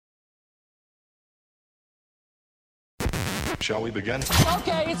Shall we begin?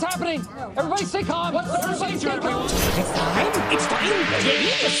 Okay, it's happening. Everybody stay calm. Everybody stay calm. It's time. It's time. Did you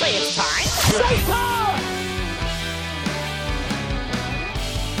just say it's time? Stay calm.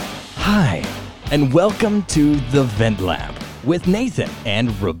 Hi, and welcome to The Vent Lab with Nathan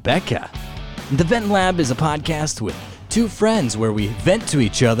and Rebecca. The Vent Lab is a podcast with two friends where we vent to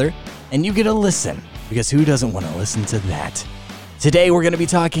each other and you get to listen, because who doesn't want to listen to that? Today we're going to be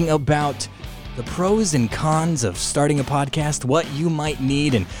talking about the pros and cons of starting a podcast, what you might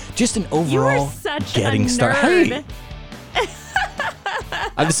need, and just an overall such getting a started. Hey,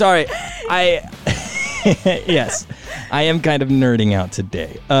 I'm sorry. Yes, I am kind of nerding out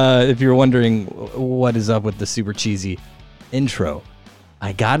today. If you're wondering what is up with the super cheesy intro,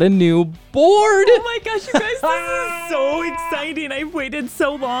 I got a new board. Oh my gosh, you guys, this is so exciting. I've waited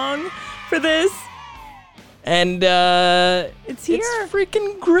so long for this. And It's here. It's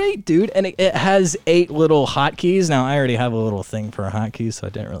freaking great, dude. And it has 8 little hotkeys. Now, I already have a little thing for hotkeys, so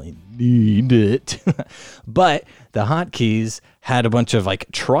I didn't really need it. But the hotkeys had a bunch of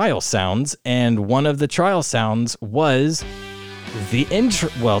like trial sounds, and one of the trial sounds was the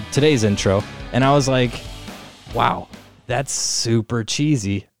intro. Well, today's intro. And I was like, wow, that's super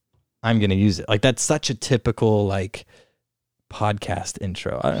cheesy. I'm gonna use it. Like, that's such a typical like podcast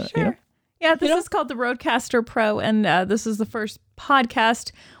intro. Sure. You know? Yeah, this is called the Rodecaster Pro, and this is the first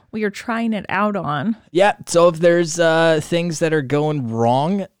podcast we are trying it out on. Yeah, so if there's things that are going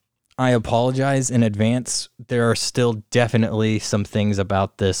wrong, I apologize in advance. There are still definitely some things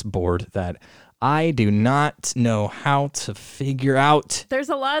about this board that I do not know how to figure out. There's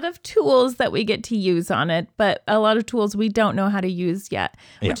a lot of tools that we get to use on it, but a lot of tools we don't know how to use yet,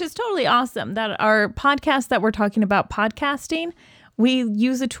 which is totally awesome. That our podcast that we're talking about podcasting, we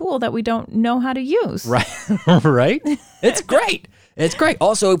use a tool that we don't know how to use. Right, right? It's great. It's great.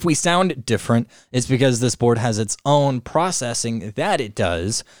 Also, if we sound different, it's because this board has its own processing that it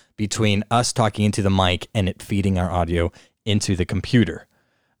does between us talking into the mic and it feeding our audio into the computer.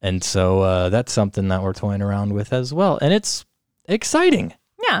 And so that's something that we're toying around with as well. And it's exciting.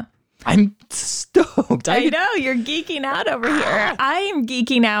 Yeah. I'm stoked. I know, you're geeking out over here. I am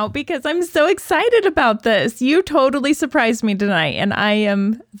geeking out because I'm so excited about this. You totally surprised me tonight, and I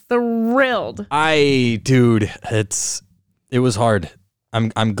am thrilled. Dude, it was hard.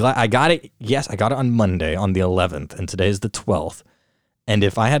 I'm glad I got it. Yes, I got it on Monday on the 11th, and today's the 12th. And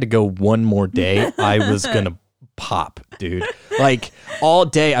if I had to go one more day, I was gonna pop, dude. Like, all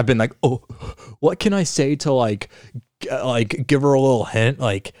day I've been like, oh, what can I say to like give her a little hint,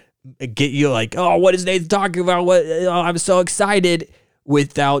 like get you like, oh, what is Nathan talking about? What? Oh, I'm so excited,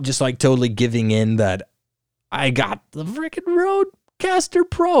 without just like totally giving in that I got the freaking Rodecaster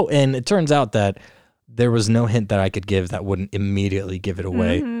Pro. And it turns out that there was no hint that I could give that wouldn't immediately give it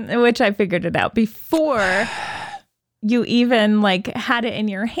away. Mm-hmm. Which I figured it out before you even like had it in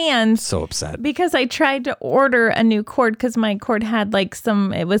your hands. So upset. Because I tried to order a new cord because my cord had like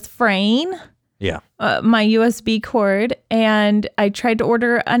it was fraying. Yeah. My USB cord, and I tried to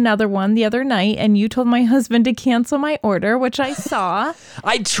order another one the other night, and you told my husband to cancel my order, which I saw.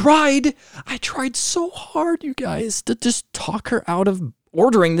 I tried so hard, you guys, to just talk her out of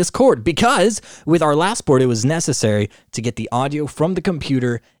ordering this cord, because with our last board, it was necessary to get the audio from the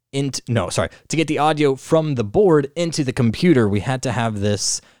computer to get the audio from the board into the computer. We had to have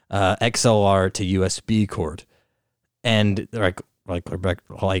this XLR to USB cord, and like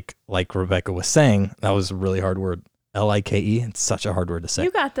Rebecca was saying, that was a really hard word. Like. It's such a hard word to say.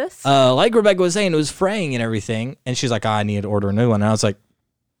 You got this. Like Rebecca was saying, it was fraying and everything. And she's like, I need to order a new one. And I was like,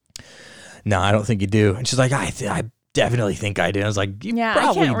 no, I don't think you do. And she's like, I definitely think I do. And I was like, you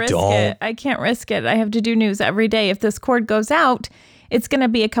probably I can't risk don't. it. I can't risk it. I have to do news every day. If this cord goes out, it's going to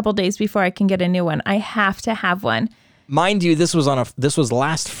be a couple days before I can get a new one. I have to have one. Mind you, this was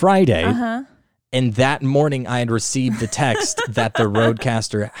last Friday. Uh-huh. And that morning, I had received the text that the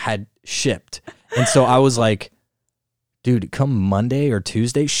Rodecaster had shipped. And so I was like, dude, come Monday or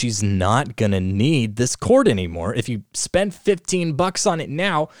Tuesday, she's not going to need this cord anymore. If you spend $15 on it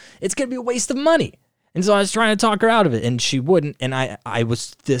now, it's going to be a waste of money. And so I was trying to talk her out of it, and she wouldn't. And I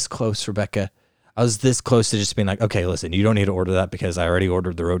was this close, Rebecca. I was this close to just being like, okay, listen, you don't need to order that because I already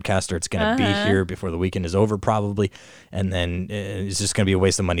ordered the Rodecaster. It's going to be here before the weekend is over probably. And then it's just going to be a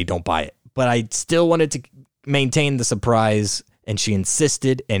waste of money. Don't buy it. But I still wanted to maintain the surprise, and she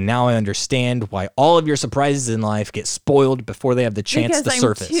insisted, and now I understand why all of your surprises in life get spoiled before they have the chance to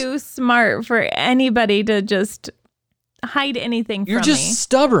surface. Because I'm too smart for anybody to just hide anything from me. You're just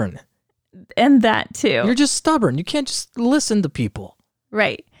stubborn. And that too. You're just stubborn. You can't just listen to people.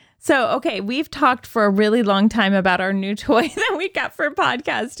 Right. So, okay, we've talked for a really long time about our new toy that we got for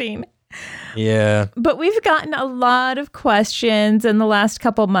podcasting. Yeah. But we've gotten a lot of questions in the last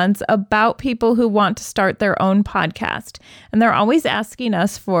couple months about people who want to start their own podcast. And they're always asking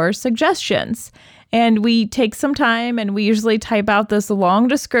us for suggestions. And we take some time and we usually type out this long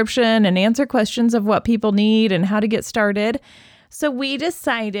description and answer questions of what people need and how to get started. So we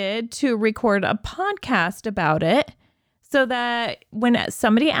decided to record a podcast about it so that when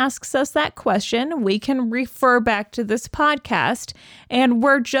somebody asks us that question, we can refer back to this podcast. And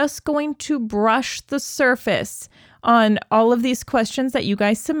we're just going to brush the surface on all of these questions that you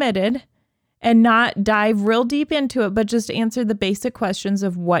guys submitted and not dive real deep into it, but just answer the basic questions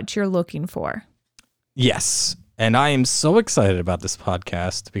of what you're looking for. Yes. And I am so excited about this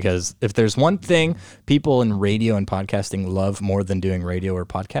podcast because if there's one thing people in radio and podcasting love more than doing radio or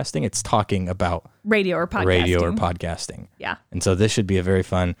podcasting, it's talking about radio or podcasting. Yeah. And so this should be a very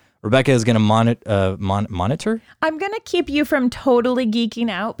fun. Rebecca is going to monitor. I'm going to keep you from totally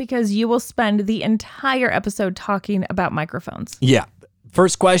geeking out because you will spend the entire episode talking about microphones. Yeah.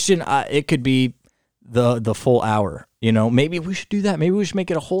 First question, it could be the full hour. You know, maybe we should do that. Maybe we should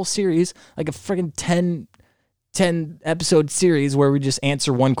make it a whole series, like a freaking 10 episode series where we just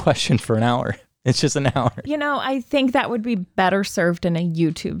answer one question for an hour. It's just an hour. You know, I think that would be better served in a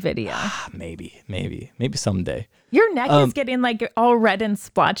YouTube video. Maybe someday. Your neck is getting like all red and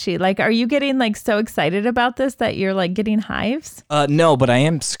splotchy. Like, are you getting like so excited about this that you're like getting hives? No, but I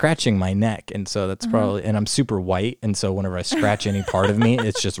am scratching my neck. And so that's probably, and I'm super white. And so whenever I scratch any part of me,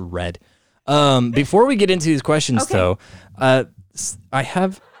 it's just red. Before we get into these questions though, I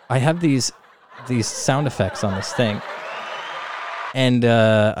have these sound effects on this thing. And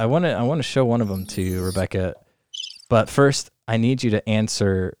I want to show one of them to you, Rebecca. But first, I need you to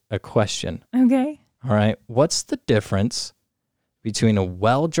answer a question. Okay. All right. What's the difference between a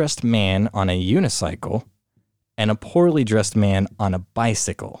well-dressed man on a unicycle and a poorly dressed man on a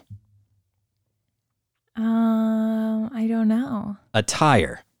bicycle? I don't know. A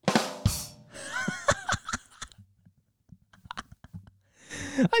tire.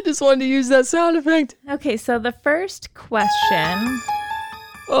 I just wanted to use that sound effect. Okay, so the first question.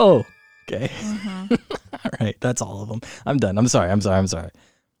 Oh, okay. All right, that's all of them. I'm done. I'm sorry.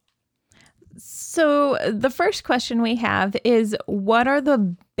 So the first question we have is, what are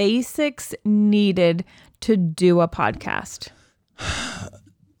the basics needed to do a podcast?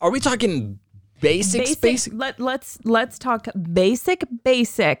 Are we talking basics? Let's talk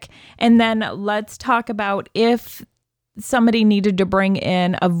basic, and then let's talk about if somebody needed to bring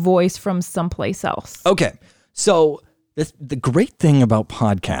in a voice from someplace else. Okay. So the great thing about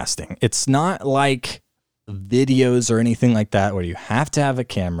podcasting, it's not like videos or anything like that where you have to have a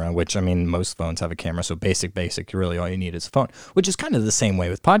camera, which, I mean, most phones have a camera. So basic, really all you need is a phone, which is kind of the same way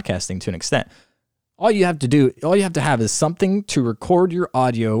with podcasting to an extent. All you have to have is something to record your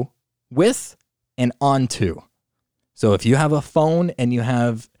audio with and onto. So if you have a phone and you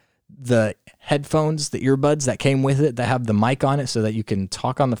have the headphones, the earbuds that came with it that have the mic on it so that you can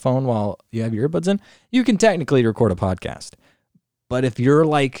talk on the phone while you have your earbuds in, you can technically record a podcast. But if you're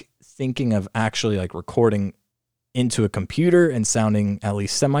like thinking of actually like recording into a computer and sounding at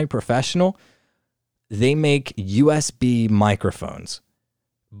least semi-professional, they make USB microphones.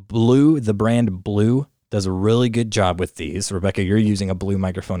 Blue, the brand Blue, does a really good job with these. Rebecca, you're using a Blue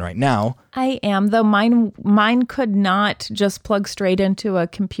microphone right now. I am, though mine could not just plug straight into a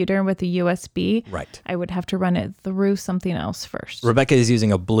computer with a USB. Right. I would have to run it through something else first. Rebecca is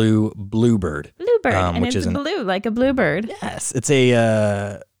using a Bluebird. Bluebird, and which it's is blue, like a bluebird. Yes, it's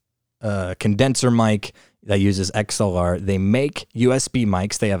a condenser mic that uses XLR. They make USB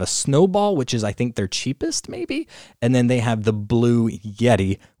mics. They have a Snowball, which is, I think, their cheapest, maybe. And then they have the Blue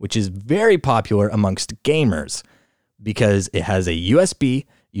Yeti, which is very popular amongst gamers because it has a USB.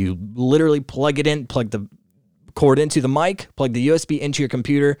 You literally plug it in, plug the cord into the mic, plug the USB into your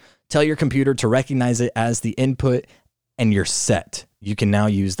computer, tell your computer to recognize it as the input, and you're set. You can now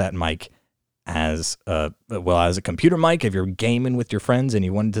use that mic as a computer mic if you're gaming with your friends and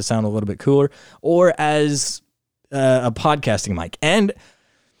you want it to sound a little bit cooler, or as a podcasting mic. And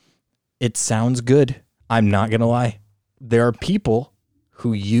it sounds good. I'm not going to lie. There are people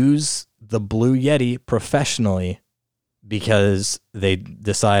who use the Blue Yeti professionally because they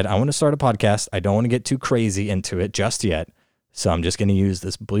decide, I want to start a podcast. I don't want to get too crazy into it just yet. So I'm just going to use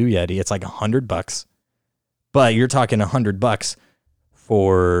this Blue Yeti. It's like $100, but you're talking $100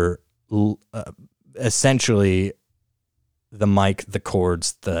 for essentially the mic, the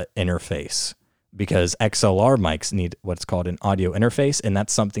cords, the interface, because XLR mics need what's called an audio interface, and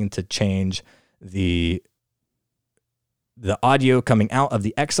that's something to change the audio coming out of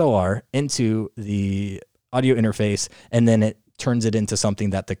the XLR into the audio interface, and then it turns it into something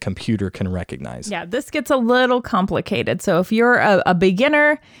that the computer can recognize. Yeah, this gets a little complicated. So if you're a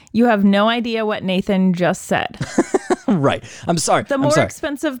beginner, you have no idea what Nathan just said. Right. I'm sorry. The more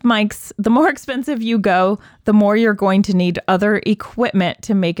expensive mics, the more expensive you go, the more you're going to need other equipment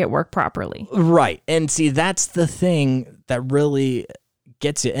to make it work properly. Right. And see, that's the thing that really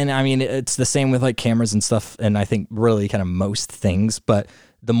gets you. And I mean, it's the same with like cameras and stuff. And I think really kind of most things, but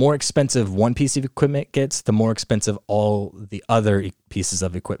the more expensive one piece of equipment gets, the more expensive all the other pieces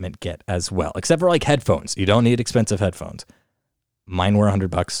of equipment get as well. Except for like headphones. You don't need expensive headphones. Mine were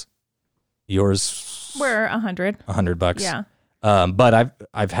 $100. Yours were $100. Yeah. But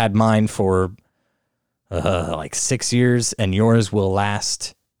I've had mine for like 6 years, and yours will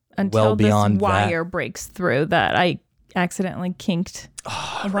last until well beyond this wire breaks through that I accidentally kinked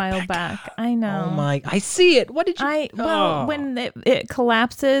a while Rebecca. back. I know. Oh my! I see it. What did you? When it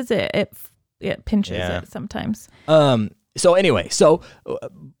collapses, it pinches it sometimes. So anyway,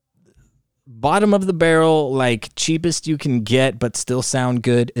 bottom of the barrel, like cheapest you can get, but still sound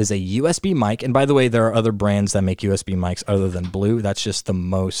good, is a USB mic. And by the way, there are other brands that make USB mics other than Blue. That's just the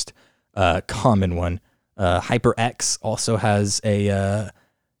most common one. HyperX also has a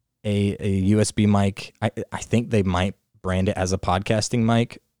USB mic. I think they might brand it as a podcasting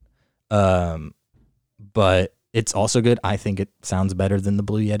mic, but it's also good. I think it sounds better than the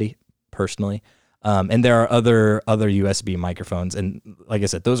Blue Yeti, personally. And there are other USB microphones, and like I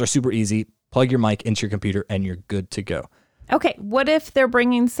said, those are super easy. Plug your mic into your computer, and you're good to go. Okay, what if they're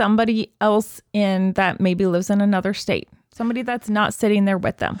bringing somebody else in that maybe lives in another state? Somebody that's not sitting there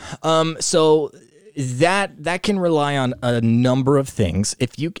with them. So that can rely on a number of things.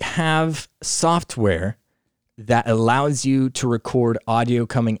 If you have software that allows you to record audio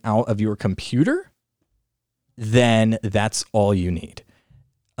coming out of your computer, then that's all you need.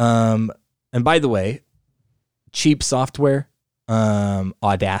 And by the way, cheap software,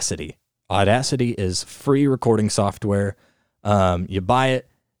 Audacity. Audacity is free recording software. You buy it,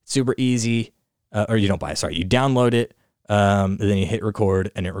 super easy, or you don't buy it, sorry, you download it, and then you hit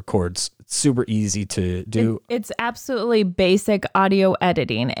record, and it records. It's super easy to do. It's absolutely basic audio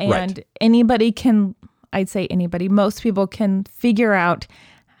editing, and Right. anybody can, I'd say anybody, most people can figure out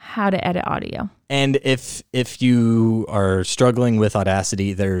how to edit audio. And if you are struggling with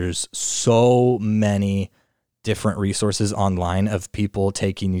Audacity, there's so many different resources online of people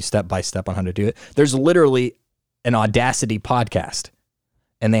taking you step by step on how to do it. There's literally an Audacity podcast,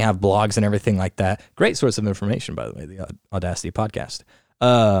 and they have blogs and everything like that. Great source of information, by the way, the Audacity podcast.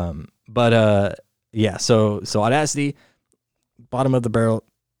 Yeah, so Audacity, bottom of the barrel,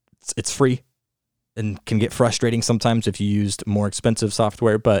 it's free and can get frustrating sometimes if you used more expensive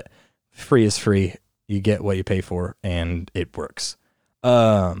software, but free is free. You get what you pay for, and it works.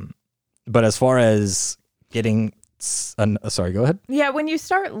 But as far as getting, sorry, go ahead. Yeah, when you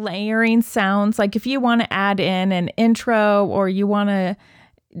start layering sounds, like if you want to add in an intro or you want to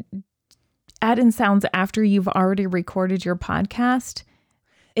add in sounds after you've already recorded your podcast,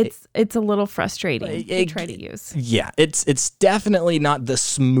 it's a little frustrating to try to use. Yeah, it's definitely not the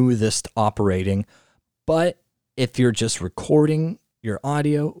smoothest operating, but if you're just recording your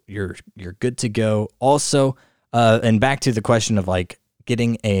audio, you're good to go. Also, and back to the question of like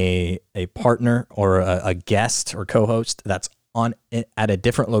getting a partner or a guest or co-host that's on at a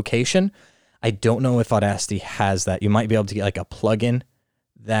different location. I don't know if Audacity has that. You might be able to get like a plugin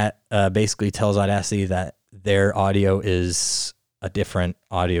that basically tells Audacity that their audio is a different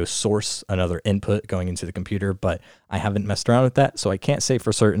audio source, another input going into the computer, but I haven't messed around with that, so I can't say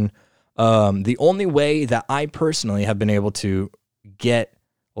for certain. The only way that I personally have been able to get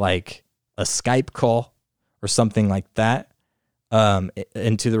like a Skype call or something like that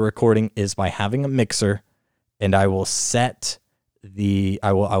into the recording is by having a mixer, and I will set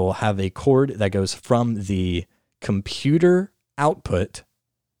I will have a cord that goes from the computer output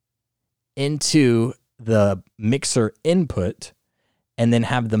into the mixer input, and then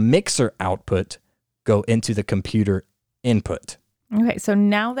have the mixer output go into the computer input. Okay, so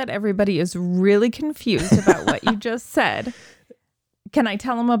now that everybody is really confused about what you just said, can I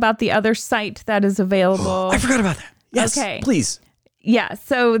tell them about the other site that is available? I forgot about that. Yes, okay. Please. Yeah,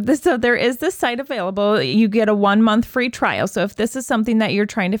 so there is this site available. You get a 1 month free trial. So if this is something that you're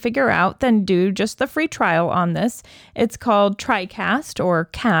trying to figure out, then do just the free trial on this. It's called TryCast or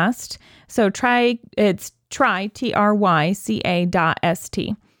Cast. So it's tryca.st.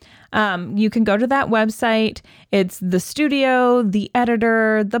 You can go to that website. It's the studio, the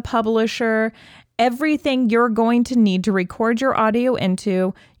editor, the publisher, everything you're going to need to record your audio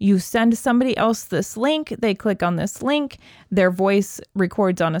into. You send somebody else this link. They click on this link. Their voice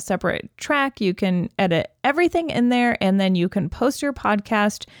records on a separate track. You can edit everything in there, and then you can post your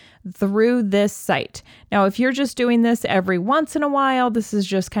podcast through this site. Now, if you're just doing this every once in a while, this is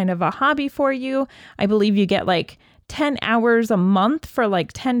just kind of a hobby for you. I believe you get like 10 hours a month for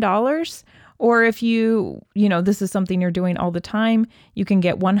like $10. Or if this is something you're doing all the time, you can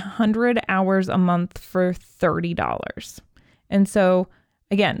get 100 hours a month for $30. And so,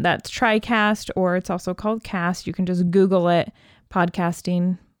 again, that's TriCast, or it's also called Cast. You can just Google it,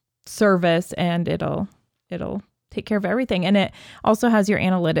 podcasting service, and it'll take care of everything. And it also has your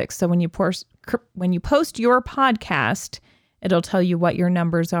analytics. So when you post your podcast, it'll tell you what your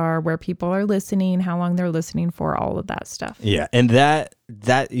numbers are, where people are listening, how long they're listening for, all of that stuff. Yeah, and that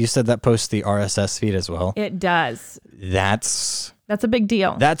you said that posts the RSS feed as well. It does. That's a big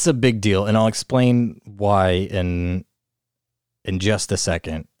deal. That's a big deal, and I'll explain why in just a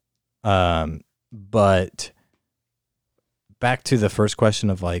second. But back to the first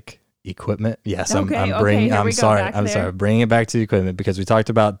question of like equipment. Yes, I'm bringing it back to the equipment because we talked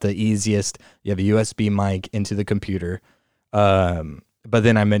about the easiest. You have a USB mic into the computer. But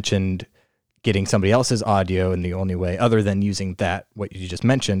then I mentioned getting somebody else's audio, and the only way other than using that, what you just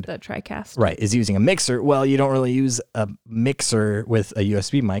mentioned, the TriCast, right, is using a mixer. Well, you don't really use a mixer with a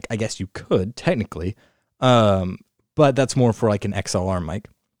USB mic. I guess you could technically, but that's more for like an XLR mic.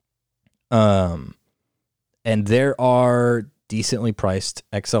 And there are decently priced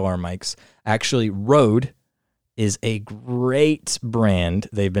XLR mics. Actually, Rode is a great brand.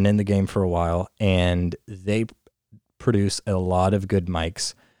 They've been in the game for a while, and they produce a lot of good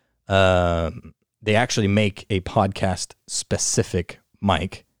mics. They actually make a podcast specific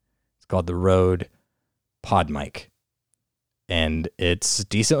mic. It's called the Rode Pod Mic, and it's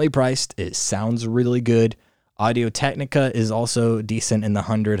decently priced. It sounds really good. Audio-Technica is also decent in the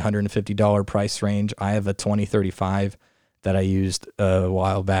 $100-$150 price range. I have a 2035 that I used a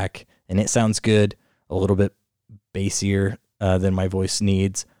while back, and it sounds good, a little bit bassier than my voice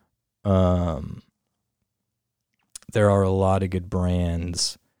needs. There are a lot of good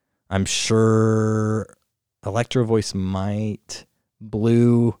brands. I'm sure Electro Voice might.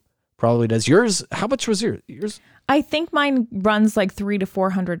 Blue probably does. Yours, how much was yours? I think mine runs like $300 to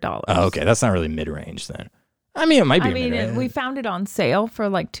 $400. Oh, okay. That's not really mid-range then. I mean, it might be mid-range. We found it on sale for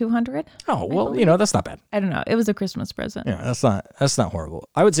like $200. Oh, well, that's not bad. I don't know. It was a Christmas present. Yeah, that's not horrible.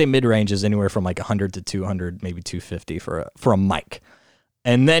 I would say mid-range is anywhere from like 100 to 200, maybe 250 for a mic.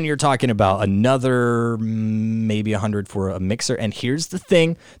 And then you're talking about another maybe 100 for a mixer. And here's the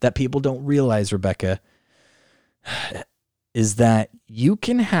thing that people don't realize, Rebecca, is that you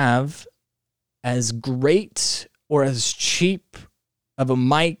can have as great or as cheap of a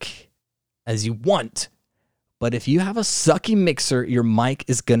mic as you want. But if you have a sucky mixer, your mic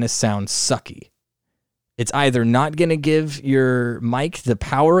is going to sound sucky. It's either not going to give your mic the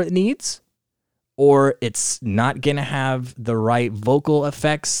power it needs, or it's not going to have the right vocal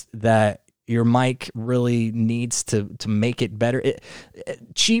effects that your mic really needs to make it better.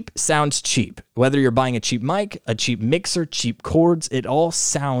 Cheap sounds cheap. Whether you're buying a cheap mic, a cheap mixer, cheap cords, it all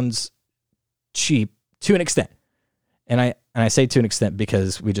sounds cheap to an extent. And I say to an extent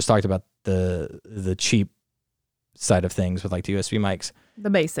because we just talked about the cheap side of things with like the USB mics. The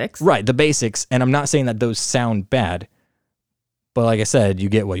basics. Right, the basics. And I'm not saying that those sound bad, but like I said, you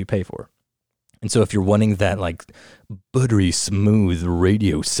get what you pay for. And so if you're wanting that like buttery smooth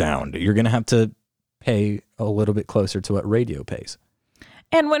radio sound, you're going to have to pay a little bit closer to what radio pays.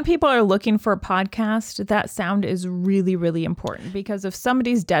 And when people are looking for a podcast, that sound is really, really important, because if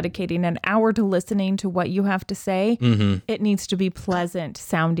somebody's dedicating an hour to listening to what you have to say, it needs to be pleasant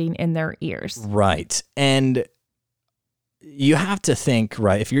sounding in their ears. Right. And you have to think,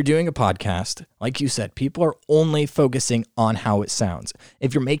 right, if you're doing a podcast, like you said, people are only focusing on how it sounds.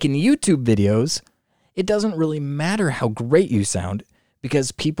 If you're making YouTube videos, it doesn't really matter how great you sound,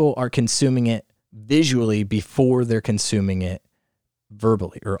 because people are consuming it visually before they're consuming it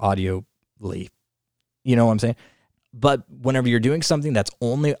verbally or audioly. You know what I'm saying? But whenever you're doing something that's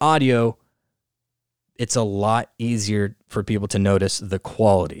only audio, it's a lot easier for people to notice the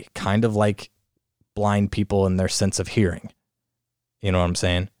quality, kind of like blind people in their sense of hearing. You know what I'm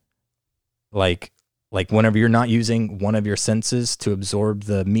saying? Like whenever you're not using one of your senses to absorb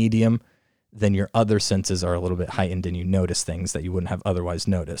the medium, then your other senses are a little bit heightened and you notice things that you wouldn't have otherwise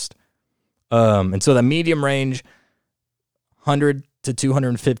noticed. And so the medium range, $100 to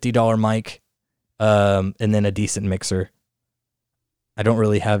 $250 mic, and then a decent mixer. I don't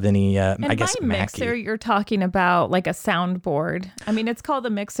really have any, I guess, by mixer, you're talking about like a soundboard. I mean, it's called a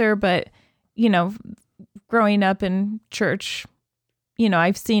mixer, but growing up in church,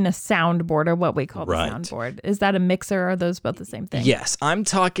 I've seen a soundboard, or what we call the Right. soundboard. Is that a mixer, or are those both the same thing? Yes, I'm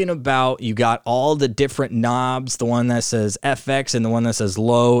talking about you got all the different knobs, the one that says FX and the one that says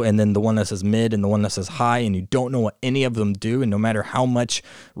low and then the one that says mid and the one that says high, and you don't know what any of them do, and no matter how much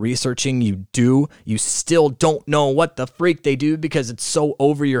researching you do, you still don't know what the freak they do because it's so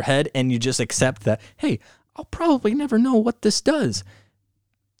over your head, and you just accept that, hey, I'll probably never know what this does.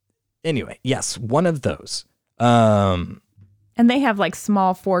 Anyway, yes, one of those. And they have like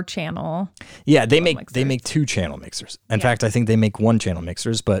small 4-channel. Yeah, they make mixers. 2-channel mixers. In fact, I think they make 1-channel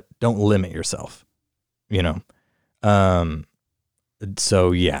mixers, but don't limit yourself.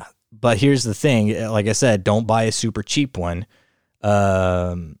 So yeah. But here's the thing, like I said, don't buy a super cheap one.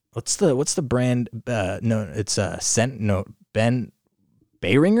 What's the brand? It's Ben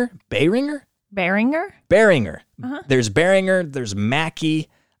Behringer? Behringer. There's Behringer, there's Mackie.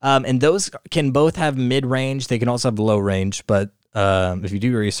 And those can both have mid-range. They can also have low range, but if you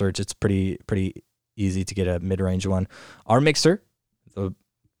do research, it's pretty easy to get a mid-range one. Our mixer, the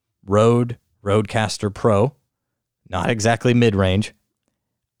Rodecaster Pro, not exactly mid-range.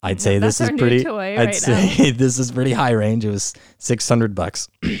 I'd say this is pretty. I'd say this is pretty high range. It was $600,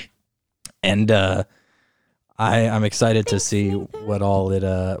 and I'm excited to see what all it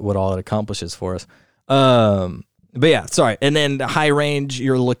accomplishes for us. But yeah, sorry. And then the high range,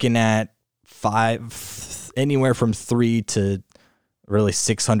 you're looking at anywhere from $300 to really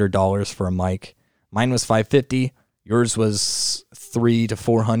 $600 for a mic. Mine was $550. Yours was $300 to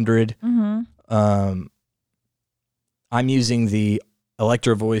 $400. Mm-hmm. I'm using the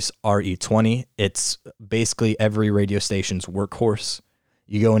Electro Voice RE20. It's basically every radio station's workhorse.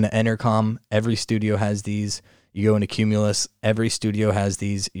 You go into Entercom, every studio has these. You go into Cumulus, every studio has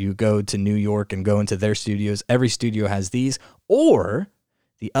these. You go to New York and go into their studios, every studio has these. Or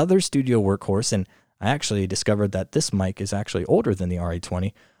the other studio workhorse, and I actually discovered that this mic is actually older than the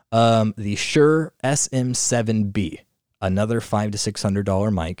RE20, the Shure SM7B, another $500 to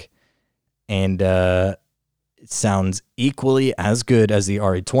 $600 mic, and it sounds equally as good as the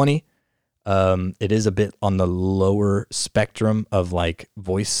RE20. It is a bit on the lower spectrum of like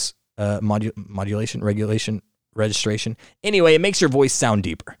voice modulation, registration. Anyway, it makes your voice sound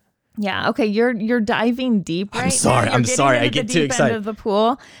deeper. Yeah. Okay. You're diving deep right now. I'm sorry. I get too excited. End of the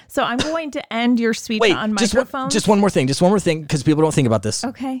pool. So I'm going to end your speech on microphones. Just one more thing, because people don't think about this.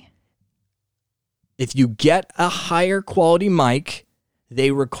 Okay. If you get a higher quality mic,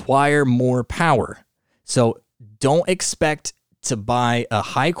 they require more power. So don't expect to buy a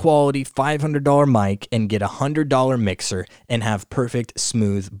high quality $500 mic and get a $100 mixer and have perfect,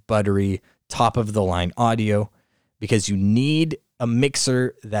 smooth, buttery, top of the line audio, because you need a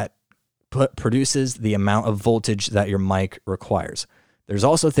mixer that produces the amount of voltage that your mic requires. There's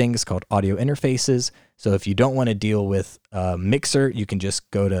also things called audio interfaces. So if you don't want to deal with a mixer, you can just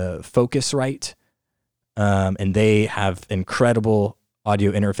go to Focusrite, and they have incredible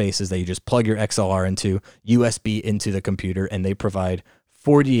audio interfaces that you just plug your XLR into, USB into the computer, and they provide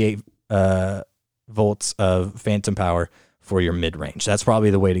 48 volts of phantom power for your mid-range. That's probably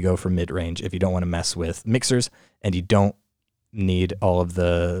the way to go for mid-range if you don't want to mess with mixers and you don't need all of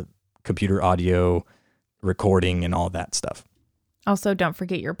the computer audio recording and all that stuff. Also, don't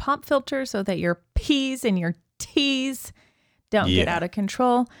forget your pop filter so that your P's and your T's don't get out of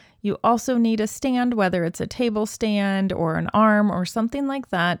control. You also need a stand, whether it's a table stand or an arm or something like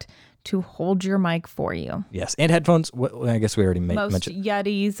that, to hold your mic for you. Yes, and headphones. I guess we already mentioned. Most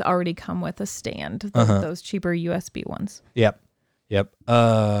Yetis already come with a stand, those cheaper USB ones. Yep.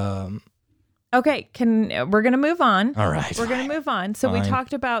 Okay, we're going to move on. All right. We're going to move on. So we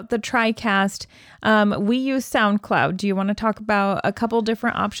talked about the TriCast. We use SoundCloud. Do you want to talk about a couple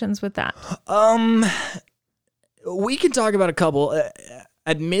different options with that? We can talk about a couple.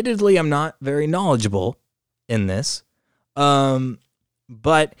 Admittedly, I'm not very knowledgeable in this.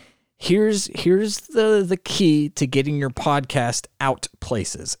 But here's the key to getting your podcast out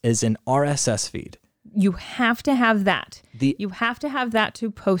places is an RSS feed. You have to have that. You have to have that to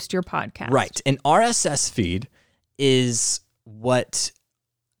post your podcast. Right. An RSS feed is what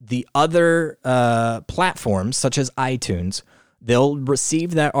the other platforms, such as iTunes, they'll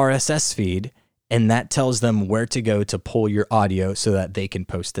receive that RSS feed, and that tells them where to go to pull your audio so that they can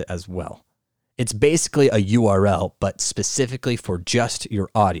post it as well. It's basically a URL, but specifically for just your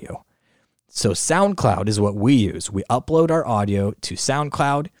audio. So SoundCloud is what we use. We upload our audio to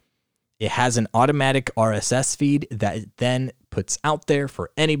SoundCloud. It has an automatic RSS feed that it then puts out there for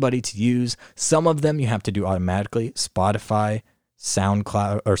anybody to use. Some of them you have to do automatically. Spotify,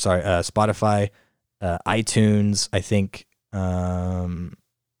 iTunes, I think.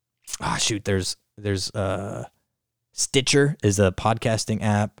 there's Stitcher is a podcasting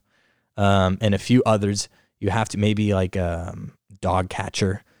app, and a few others. You have to maybe like Dog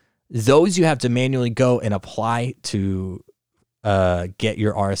Catcher. Those you have to manually go and apply to get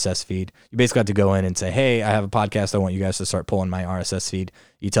your RSS feed. You basically have to go in and say, hey, I have a podcast. I want you guys to start pulling my RSS feed.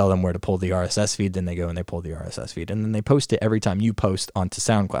 You tell them where to pull the RSS feed. Then they go and they pull the RSS feed. And then they post it every time you post onto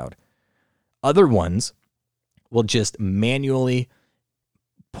SoundCloud. Other ones will just manually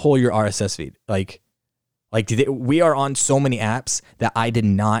pull your RSS feed. We are on so many apps that I did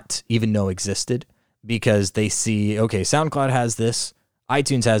not even know existed because they see, okay, SoundCloud has this,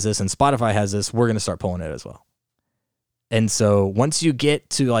 iTunes has this, and Spotify has this. We're going to start pulling it as well. And so once you get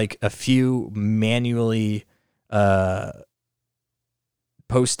to like a few manually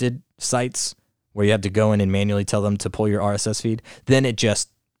posted sites where you have to go in and manually tell them to pull your RSS feed, then it just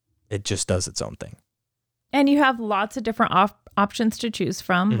does its own thing. And you have lots of different options to choose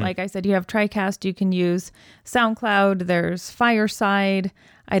from. Like I said, you have TriCast, you can use SoundCloud, there's Fireside.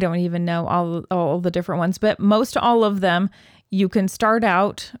 I don't even know all the different ones, but most all of them, you can start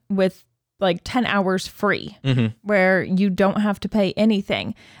out with like 10 hours free, where you don't have to pay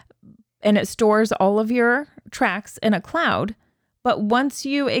anything. And it stores all of your tracks in a cloud. But once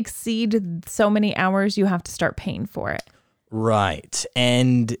you exceed so many hours, you have to start paying for it. Right.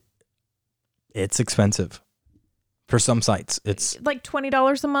 And it's expensive for some sites. It's like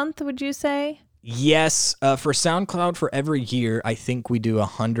 $20 a month, would you say? Yes. For SoundCloud, for every year, I think we do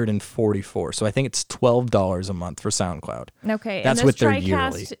 144. So I think it's $12 a month for SoundCloud. Okay. That's and with their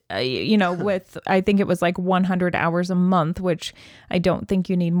TriCast, yearly. With, I think it was like 100 hours a month, which I don't think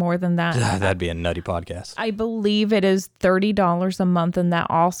you need more than that. That'd be a nutty podcast. I believe it is $30 a month, and that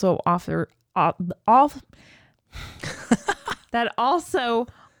also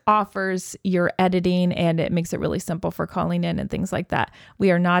offers your editing, and it makes it really simple for calling in and things like that.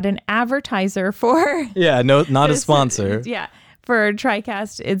 We are not an advertiser for not a sponsor. Yeah, for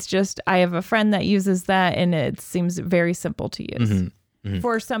TriCast. It's just I have a friend that uses that, and it seems very simple to use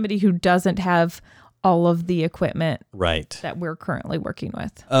for somebody who doesn't have all of the equipment that we're currently working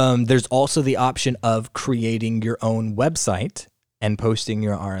with. There's also the option of creating your own website and posting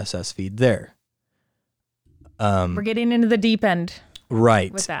your RSS feed there. We're getting into the deep end.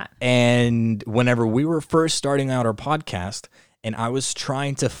 Right. With that. And whenever we were first starting out our podcast and I was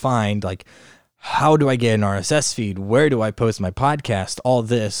trying to find like, how do I get an RSS feed? Where do I post my podcast? All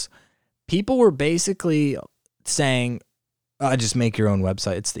this, people were basically saying, just make your own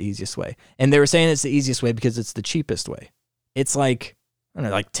website. It's the easiest way. And they were saying it's the easiest way because it's the cheapest way. It's like, I don't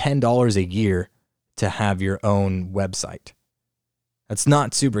know, like $10 a year to have your own website. That's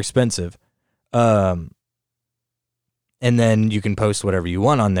not super expensive. And then you can post whatever you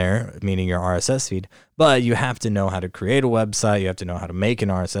want on there, meaning your RSS feed. But you have to know how to create a website. You have to know how to make an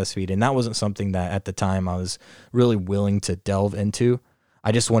RSS feed. And that wasn't something that at the time I was really willing to delve into.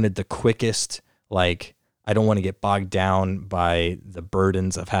 I just wanted the quickest, I don't want to get bogged down by the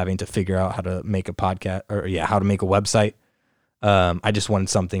burdens of having to figure out how to make a podcast how to make a website. I just wanted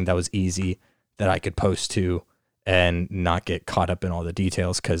something that was easy that I could post to and not get caught up in all the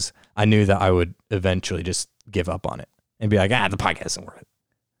details because I knew that I would eventually just give up on it. And be like, the podcast isn't worth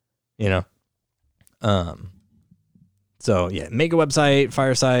it, So yeah, make a website,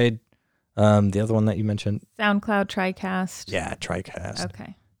 Fireside. The other one that you mentioned, SoundCloud, TriCast. Yeah,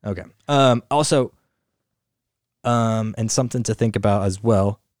 TriCast. Okay. Also, and something to think about as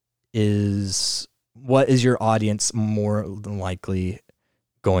well is what is your audience more than likely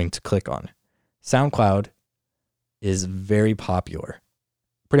going to click on? SoundCloud is very popular.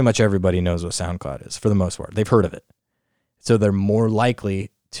 Pretty much everybody knows what SoundCloud is for the most part. They've heard of it. So they're more likely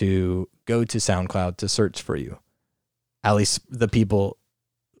to go to SoundCloud to search for you. At least the people,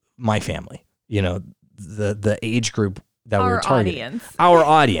 my family, the age group that we're targeting. Our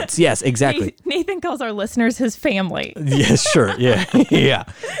audience. Yes, exactly. Nathan calls our listeners his family. Yes, sure. Yeah. Yeah.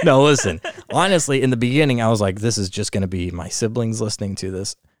 No, listen, honestly, in the beginning, I was like, this is just going to be my siblings listening to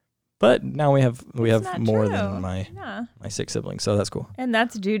this. But now we have more than my 6 siblings. So that's cool. And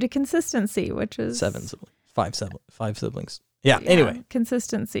that's due to consistency, which is 7 siblings. 5 siblings. Yeah. Anyway,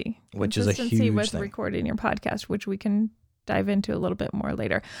 consistency, which is a huge with thing. Recording your podcast, which we can dive into a little bit more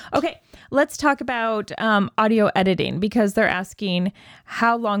later. Okay, let's talk about audio editing because they're asking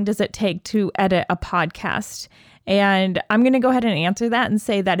how long does it take to edit a podcast, and I'm going to go ahead and answer that and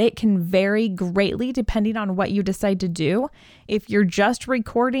say that it can vary greatly depending on what you decide to do. If you're just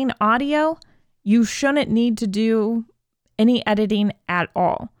recording audio, you shouldn't need to do any editing at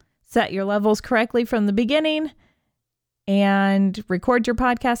all. Set your levels correctly from the beginning. and record your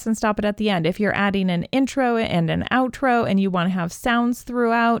podcast and stop it at the end. If you're adding an intro and an outro and you want to have sounds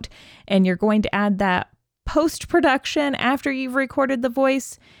throughout and you're going to add that post-production after you've recorded the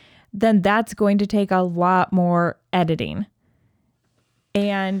voice, then that's going to take a lot more editing.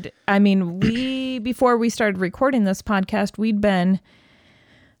 And I mean, before we started recording this podcast, we'd been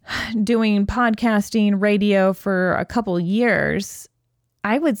doing podcasting, radio for a couple years.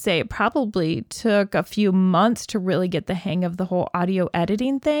 I would say it probably took a few months to really get the hang of the whole audio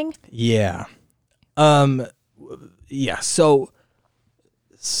editing thing. Yeah. Yeah. So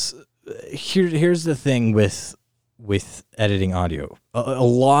here's the thing with editing audio. A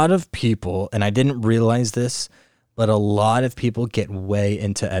lot of people, and I didn't realize this, but a lot of people get way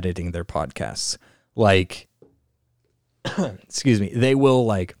into editing their podcasts. Like, excuse me, they will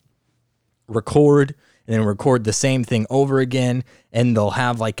like record and then record the same thing over again, and they'll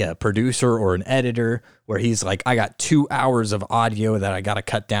have like a producer or an editor where he's like, I got 2 hours of audio that I got to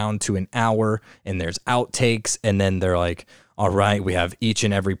cut down to an hour, and there's outtakes, and then they're like, all right, we have each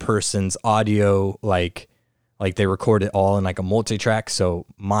and every person's audio, like they record it all in like a multi-track, so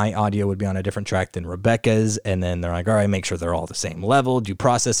my audio would be on a different track than Rebecca's, and then they're like, all right, make sure they're all the same level, do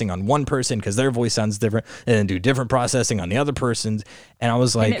processing on one person because their voice sounds different, and then do different processing on the other person's, and I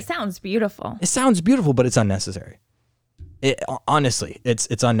was like... And it sounds beautiful. It sounds beautiful, but it's unnecessary. Honestly,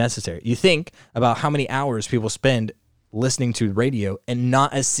 it's unnecessary. You think about how many hours people spend listening to radio, and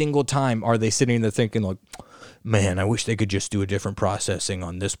not a single time are they sitting there thinking like, man, I wish they could just do a different processing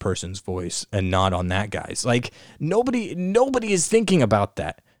on this person's voice and not on that guy's. Like nobody is thinking about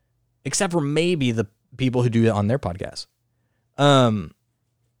that, except for maybe the people who do it on their podcasts. And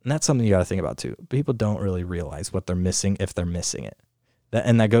that's something you got to think about too. People don't really realize what they're missing if they're missing it.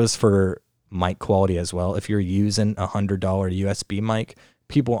 And that goes for mic quality as well. If you're using a $100 USB mic,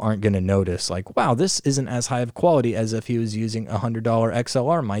 people aren't going to notice like, wow, this isn't as high of quality as if he was using a $100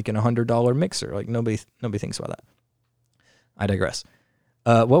 XLR mic and a $100 mixer. Like nobody thinks about that. I digress.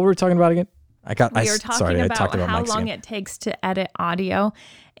 What were we talking about again? We were talking about how long it takes to edit audio,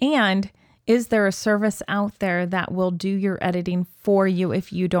 and is there a service out there that will do your editing for you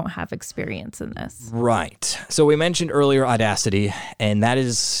if you don't have experience in this? Right. So we mentioned earlier Audacity, and that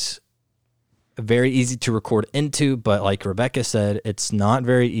is very easy to record into, but like Rebecca said, it's not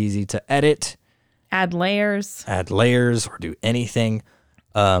very easy to edit, add layers, or do anything.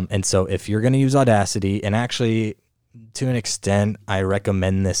 And so if you're going to use Audacity, and actually to an extent, I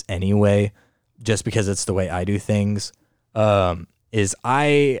recommend this anyway, just because it's the way I do things, is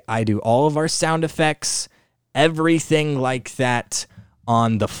I do all of our sound effects, everything like that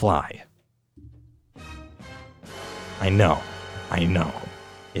on the fly. I know.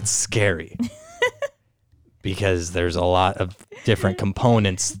 It's scary. Because there's a lot of different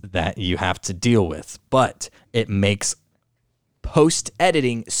components that you have to deal with. But it makes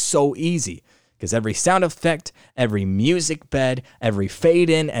post-editing so easy. Because every sound effect, every music bed, every fade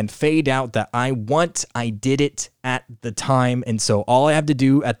in and fade out that I want, I did it at the time. And so all I have to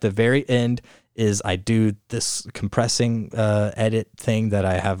do at the very end is I do this compressing edit thing that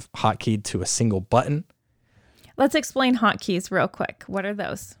I have hotkeyed to a single button. Let's explain hotkeys real quick. What are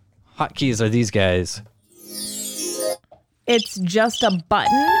those? Hotkeys are these guys. It's just a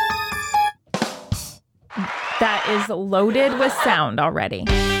button that is loaded with sound already.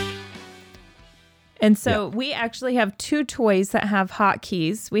 And so we actually have two toys that have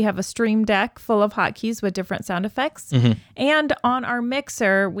hotkeys. We have a Stream Deck full of hotkeys with different sound effects. Mm-hmm. And on our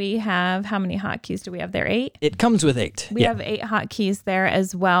mixer, we have, how many hotkeys do we have there? 8? It comes with 8. We have 8 hotkeys there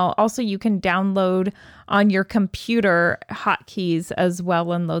as well. Also, you can download on your computer hotkeys as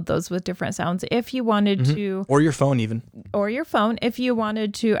well and load those with different sounds if you wanted to. Or your phone even. Or your phone if you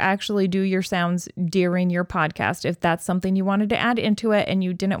wanted to actually do your sounds during your podcast, if that's something you wanted to add into it and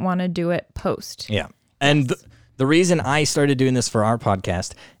you didn't want to do it post. Yeah. And the reason I started doing this for our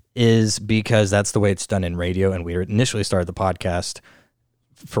podcast is because that's the way it's done in radio. And we initially started the podcast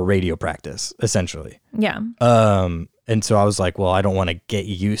for radio practice, essentially. Yeah. And so I was like, well, I don't want to get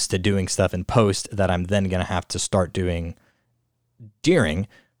used to doing stuff in post that I'm then going to have to start doing during.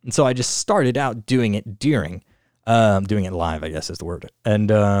 And so I just started out doing it during, doing it live, I guess is the word.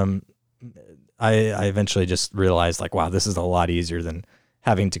 And I eventually just realized like, wow, this is a lot easier than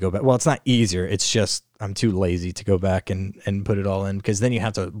having to go back. Well, it's not easier. It's just I'm too lazy to go back and put it all in, because then you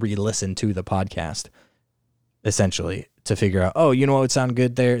have to re-listen to the podcast essentially to figure out, oh, you know what would sound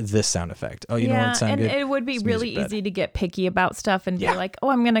good there? This sound effect. Oh, you know what would sound and good? it would be This really music bed. easy to get picky about stuff and be like, oh,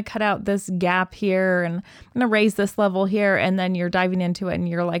 I'm going to cut out this gap here and I'm going to raise this level here. And then you're diving into it and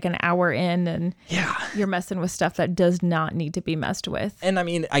you're like an hour in and you're messing with stuff that does not need to be messed with. And I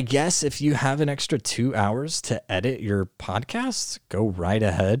mean, I guess if you have an extra 2 hours to edit your podcast, go right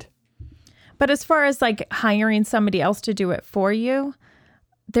ahead. But as far as like hiring somebody else to do it for you,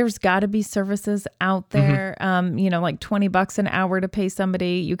 there's got to be services out there, like $20 an hour to pay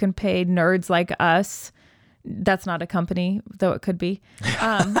somebody. You can pay nerds like us. That's not a company, though it could be.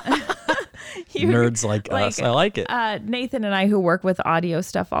 Nerds like us. I like it. Nathan and I, who work with audio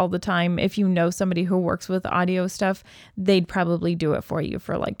stuff all the time, if you know somebody who works with audio stuff, they'd probably do it for you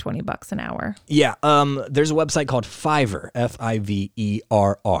for like $20 an hour. Yeah. There's a website called Fiverr,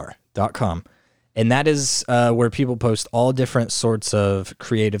 Fiverr.com. And that is where people post all different sorts of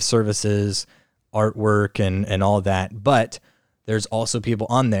creative services, artwork, and all that. But there's also people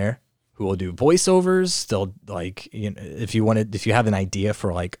on there who will do voiceovers. They'll if you have an idea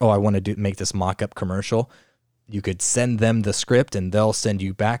for like, oh, I want to make this mock-up commercial, you could send them the script and they'll send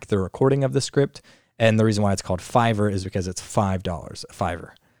you back the recording of the script. And the reason why it's called Fiverr is because it's $5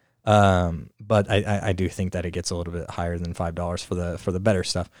 Fiverr. But I do think that it gets a little bit higher than $5 for the better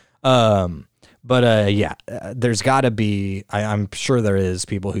stuff. There's got to be, I'm sure there is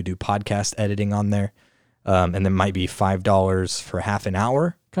people who do podcast editing on there. And there might be $5 for half an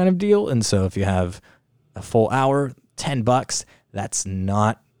hour kind of deal. And so if you have a full hour, $10, that's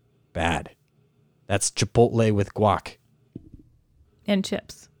not bad. That's Chipotle with guac. And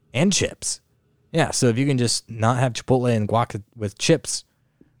chips. Yeah. So if you can just not have Chipotle and guac with chips,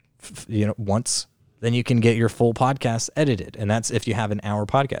 once, then you can get your full podcast edited. And that's if you have an hour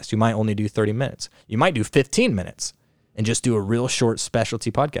podcast. You might only do 30 minutes. You might do 15 minutes and just do a real short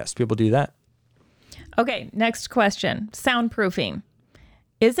specialty podcast. People do that. Okay, next question. Soundproofing.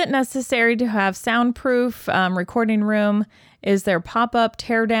 Is it necessary to have soundproof recording room? Is there pop-up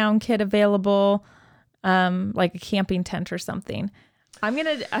tear-down kit available, like a camping tent or something? I'm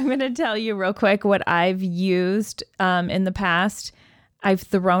gonna tell you real quick what I've used in the past. I've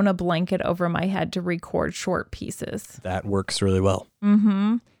thrown a blanket over my head to record short pieces. That works really well.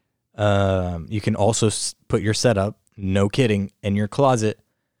 Mm-hmm. You can also put your setup, no kidding, in your closet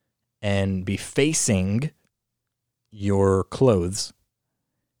and be facing your clothes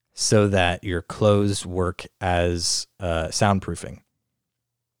so that your clothes work as soundproofing.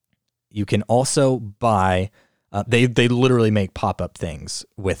 You can also buy... They literally make pop-up things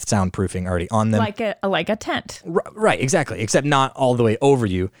with soundproofing already on them. Like a tent. Right, exactly. Except not all the way over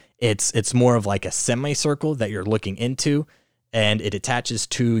you. It's more of like a semicircle that you're looking into, and it attaches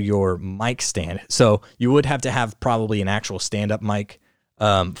to your mic stand. So you would have to have probably an actual stand-up mic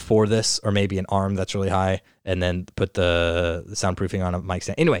for this, or maybe an arm that's really high, and then put the soundproofing on a mic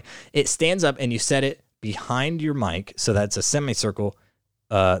stand. Anyway, it stands up, and you set it behind your mic, so that's a semicircle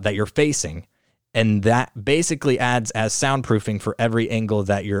that you're facing. And that basically adds as soundproofing for every angle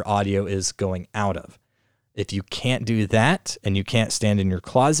that your audio is going out of. If you can't do that and you can't stand in your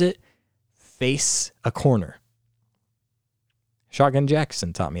closet, face a corner. Shotgun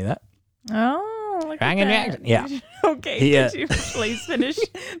Jackson taught me that. Oh, look Shotgun at that. Jackson. Yeah. Okay, could you please finish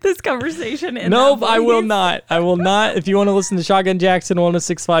this conversation? Nope, I will not. I will not. If you want to listen to Shotgun Jackson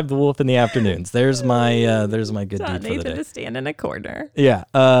 106.5 The Wolf in the afternoons, there's my good deed for the Nathan day. to stand in a corner. Yeah.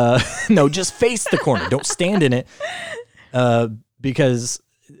 No, just face the corner. Don't stand in it. Because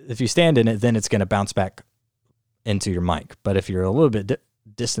if you stand in it, then it's going to bounce back into your mic. But if you're a little bit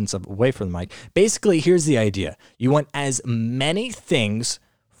distance away from the mic, basically, here's the idea. You want as many things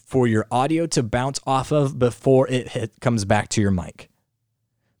for your audio to bounce off of before it comes back to your mic.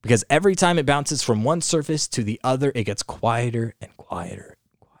 Because every time it bounces from one surface to the other, it gets quieter and quieter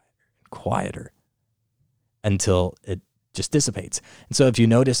and quieter and quieter until it just dissipates. And so if you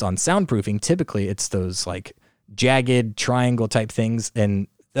notice on soundproofing, typically it's those like jagged triangle type things, and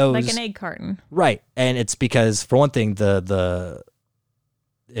those Like an egg carton. Right. And it's because, for one thing,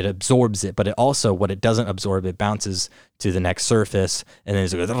 it absorbs it, but it also, what it doesn't absorb, it bounces to the next surface, and then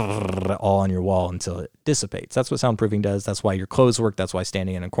it goes all on your wall until it dissipates. That's what soundproofing does. That's why your clothes work. That's why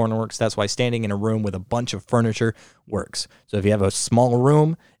standing in a corner works. That's why standing in a room with a bunch of furniture works. So if you have a small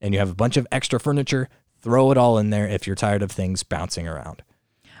room and you have a bunch of extra furniture, throw it all in there if you're tired of things bouncing around.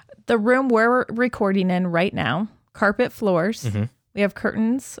 The room we're recording in right now, carpet floors. Mm-hmm. We have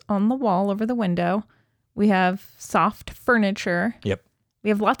curtains on the wall over the window. We have soft furniture. Yep. We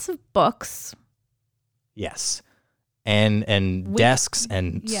have lots of books. Yes. And desks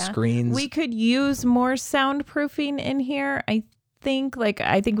and screens. We could use more soundproofing in here. I think. Like,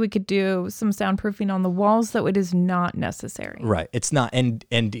 I think we could do some soundproofing on the walls, though it is not necessary. Right. It's not. And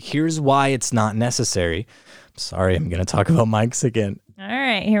here's why it's not necessary. Sorry, I'm going to talk about mics again. All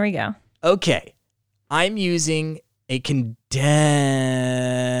right, here we go. Okay. I'm using a dynamic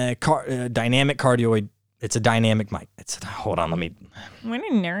cardioid. It's a dynamic mic. Hold on, let me. What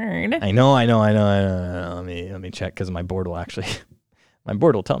a nerd. I know. Let me check because my board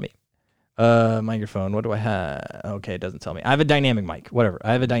will tell me. Microphone. What do I have? Okay, it doesn't tell me. I have a dynamic mic. Whatever.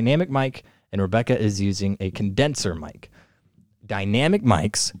 I have a dynamic mic, and Rebecca is using a condenser mic. Dynamic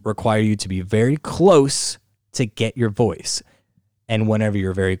mics require you to be very close to get your voice. And whenever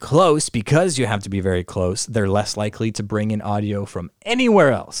you're very close, because you have to be very close, they're less likely to bring in audio from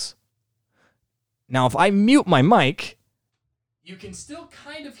anywhere else. Now, if I mute my mic, you can still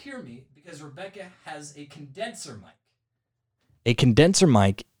kind of hear me because Rebecca has a condenser mic. A condenser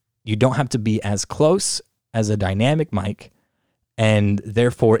mic, you don't have to be as close as a dynamic mic, and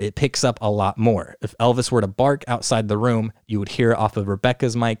therefore it picks up a lot more. If Elvis were to bark outside the room, you would hear it off of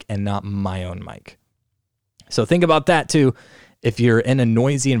Rebecca's mic and not my own mic. So think about that too. If you're in a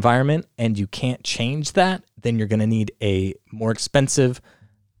noisy environment and you can't change that, then you're going to need a more expensive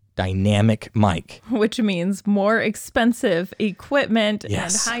dynamic mic. Which means more expensive equipment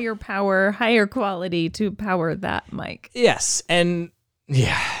and higher power, higher quality to power that mic. Yes. And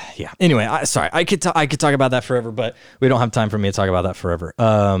yeah. Anyway, sorry, I could talk about that forever, but we don't have time for me to talk about that forever.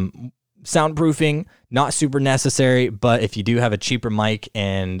 Soundproofing, not super necessary, but if you do have a cheaper mic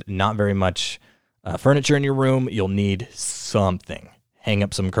and not very much furniture in your room, you'll need something. Hang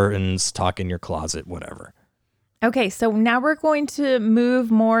up some curtains, talk in your closet, whatever. Okay, so now we're going to move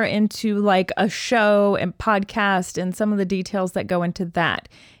more into like a show and podcast and some of the details that go into that.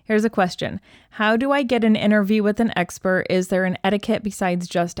 Here's a question. How do I get an interview with an expert? Is there an etiquette besides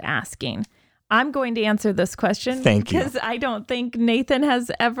just asking? I'm going to answer this question. Thank you. Because I don't think Nathan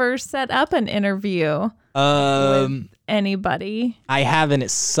has ever set up an interview with anybody. I haven't.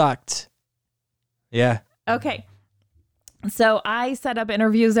 It sucked. Yeah. Okay. So I set up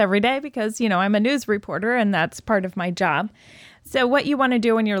interviews every day because, I'm a news reporter and that's part of my job. So what you want to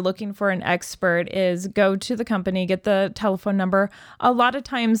do when you're looking for an expert is go to the company, get the telephone number. A lot of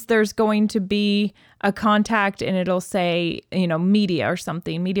times there's going to be a contact and it'll say, media or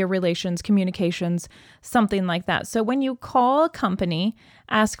something, media relations, communications, something like that. So when you call a company,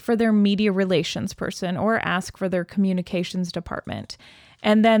 ask for their media relations person or ask for their communications department.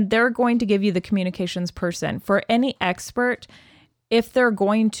 And then they're going to give you the communications person. For any expert, if they're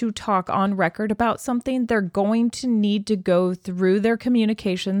going to talk on record about something, they're going to need to go through their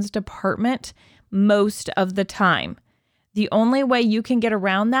communications department most of the time. The only way you can get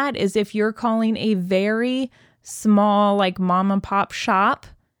around that is if you're calling a very small, like mom and pop shop,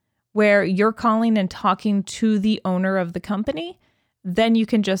 where you're calling and talking to the owner of the company. Then you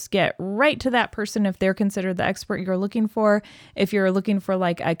can just get right to that person if they're considered the expert you're looking for. If you're looking for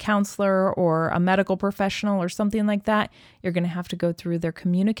like a counselor or a medical professional or something like that, you're going to have to go through their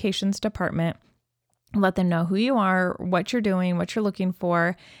communications department, let them know who you are, what you're doing, what you're looking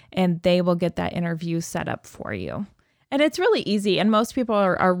for, and they will get that interview set up for you. And it's really easy, and most people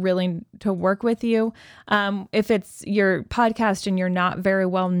are willing to work with you. If it's your podcast and you're not very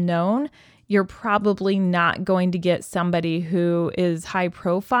well known, you're probably not going to get somebody who is high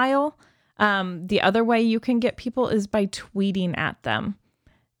profile. The other way you can get people is by tweeting at them.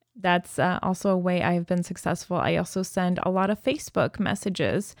 That's also a way I have been successful. I also send a lot of Facebook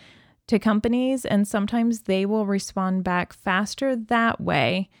messages to companies, and sometimes they will respond back faster that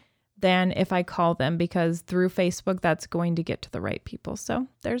way than if I call them, because through Facebook, that's going to get to the right people. So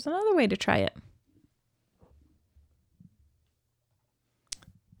there's another way to try it.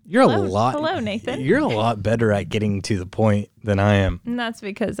 Hello, Nathan. You're a lot better at getting to the point than I am. And that's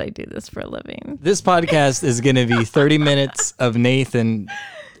because I do this for a living. This podcast is going to be 30 minutes of Nathan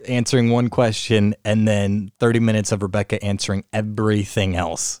answering one question and then 30 minutes of Rebecca answering everything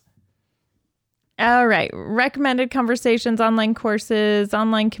else. All right. Recommended conversations, online courses,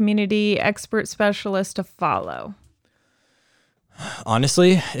 online community, expert specialist to follow.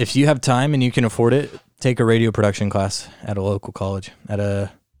 Honestly, if you have time and you can afford it, take a radio production class at a local college, at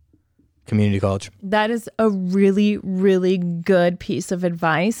a community college. That is a really, really good piece of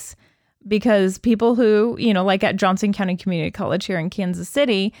advice, because people who, like at Johnson County Community College here in Kansas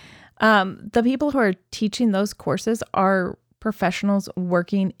City, the people who are teaching those courses are professionals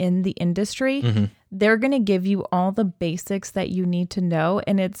working in the industry. Mm-hmm. They're going to give you all the basics that you need to know,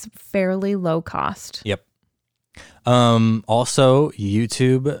 and it's fairly low cost. Yep. Also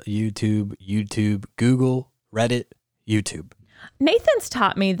YouTube, Google, Reddit, YouTube. Nathan's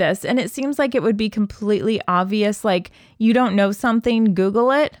taught me this, and it seems like it would be completely obvious. Like, you don't know something,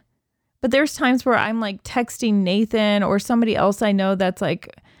 Google it. But there's times where I'm like texting Nathan or somebody else I know that's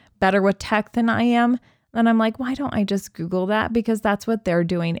like better with tech than I am. And I'm like, why don't I just Google that? Because that's what they're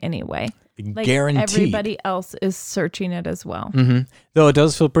doing anyway. Like, guaranteed. Everybody else is searching it as well. Mm-hmm. Though it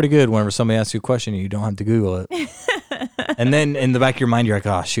does feel pretty good whenever somebody asks you a question and you don't have to Google it. And then in the back of your mind, you're like,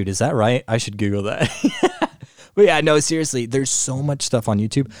 oh, shoot, is that right? I should Google that. But yeah, no, seriously, there's so much stuff on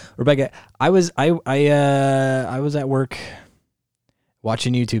YouTube. Rebecca, I was at work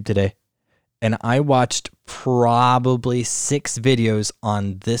watching YouTube today, and I watched probably 6 videos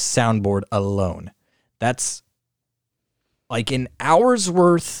on this soundboard alone. That's like an hour's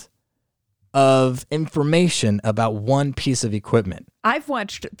worth of information about one piece of equipment. I've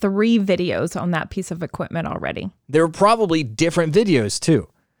watched 3 videos on that piece of equipment already. There are probably different videos too.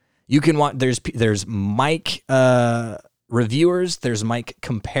 You can watch. There's mic reviewers. There's mic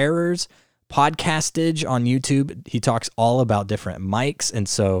comparers. Podcastage on YouTube. He talks all about different mics, and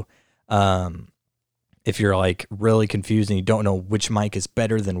so if you're like really confused and you don't know which mic is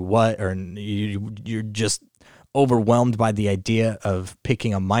better than what, or you're just overwhelmed by the idea of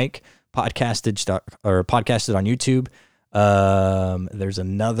picking a mic, podcasted on YouTube. There's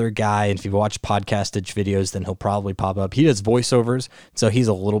another guy, and if you watch Podcastage videos, then he'll probably pop up. He does voiceovers, so he's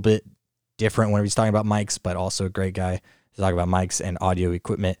a little bit different when he's talking about mics, but also a great guy to talk about mics and audio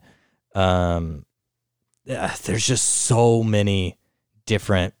equipment. There's just so many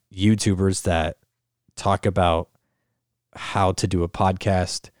different YouTubers that talk about how to do a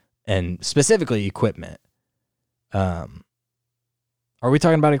podcast and specifically equipment. Are we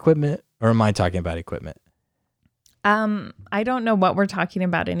talking about equipment, or am I talking about equipment? I don't know what we're talking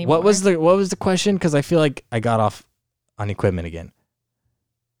about anymore. What was the question? Because I feel like I got off on equipment again.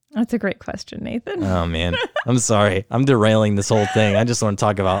 That's a great question, Nathan. Oh man, I'm sorry. I'm derailing this whole thing. I just want to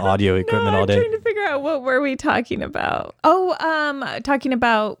talk about audio equipment all day. I'm trying to figure out what were we talking about. Oh, talking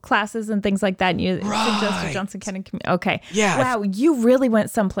about classes and things like that. And you suggested Johnson County. Okay. Yeah. Wow, you really went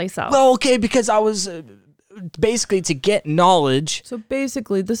someplace else. Well, okay, because I was basically to get knowledge. So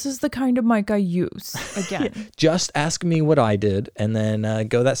basically, this is the kind of mic I use. Again, just ask me what I did and then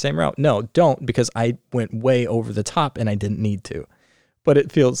go that same route. No, don't, because I went way over the top and I didn't need to. But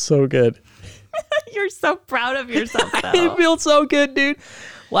it feels so good. You're so proud of yourself, though. It feels so good, dude.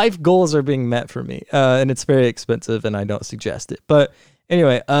 Life goals are being met for me, and it's very expensive, and I don't suggest it. But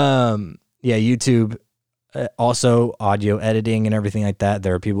anyway, yeah, YouTube, also audio editing and everything like that.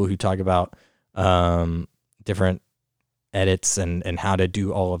 There are people who talk about different edits and how to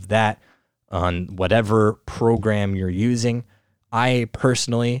do all of that on whatever program you're using. I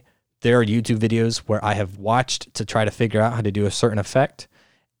personally, there are YouTube videos where I have watched to try to figure out how to do a certain effect,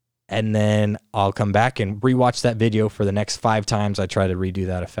 and then I'll come back and rewatch that video for the next 5 times I try to redo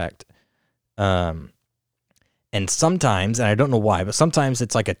that effect. And sometimes, and I don't know why, but sometimes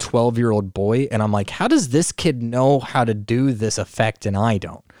it's like a 12-year-old boy, and I'm like, how does this kid know how to do this effect and I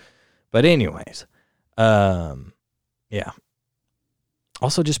don't? But anyways, yeah.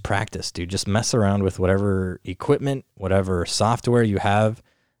 Also just practice, dude. Just mess around with whatever equipment, whatever software you have,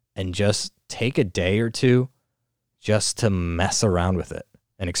 and just take a day or two just to mess around with it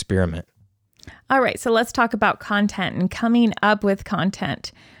and experiment. All right, so let's talk about content and coming up with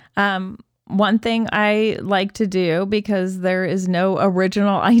content. One thing I like to do, because there is no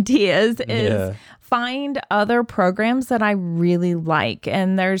original ideas, is find other programs that I really like.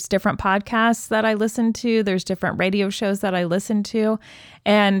 And there's different podcasts that I listen to. There's different radio shows that I listen to.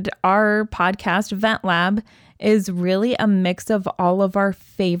 And our podcast, Vent Lab, is really a mix of all of our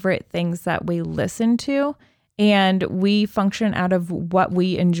favorite things that we listen to. And we function out of what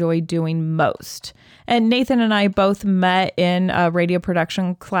we enjoy doing most. And Nathan and I both met in a radio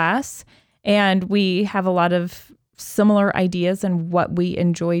production class, and we have a lot of similar ideas and what we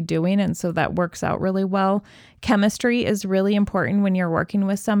enjoy doing. And so that works out really well. Chemistry is really important when you're working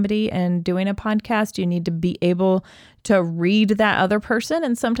with somebody and doing a podcast. You need to be able to read that other person.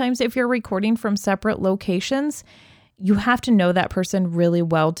 And sometimes if you're recording from separate locations, you have to know that person really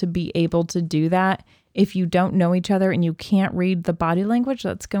well to be able to do that. If you don't know each other and you can't read the body language,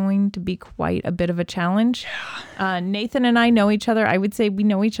 that's going to be quite a bit of a challenge. Yeah. Nathan and I know each other. I would say we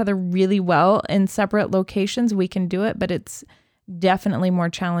know each other really well. In separate locations, we can do it, but it's definitely more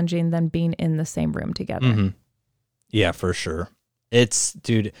challenging than being in the same room together. Mm-hmm. Yeah, for sure. It's,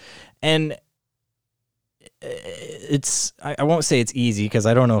 dude, and it's, I won't say it's easy because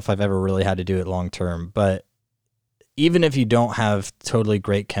I don't know if I've ever really had to do it long term, but even if you don't have totally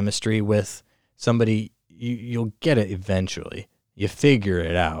great chemistry with somebody, you'll get it eventually. You figure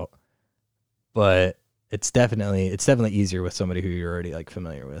it out. But it's definitely easier with somebody who you're already like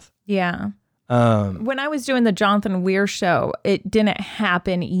familiar with. Yeah. When I was doing the Jonathan Weir show, it didn't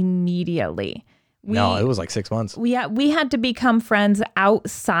happen immediately. No, it was like 6 months. We had to become friends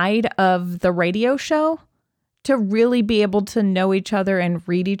outside of the radio show to really be able to know each other and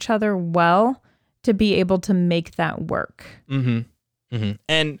read each other well, to be able to make that work.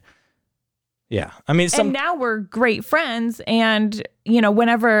 And yeah, I mean, and now we're great friends. And,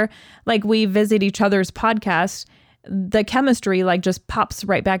 whenever like we visit each other's podcasts, the chemistry like just pops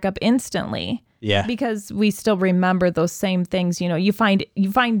right back up instantly. Yeah. Because we still remember those same things. You find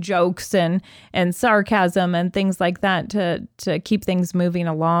jokes and sarcasm and things like that to keep things moving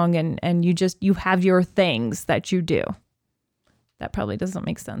along, and you have your things that you do. That probably doesn't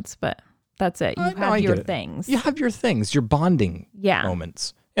make sense, but that's it. You have your things. You have your things, your bonding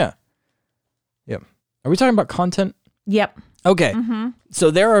moments. Yeah. Yep. Are we talking about content? Yep. Okay.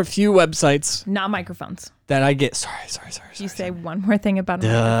 So there are a few websites. Not microphones. That I get. Sorry. You say one more thing about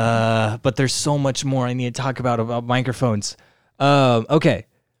a but there's so much more I need to talk about microphones. Okay.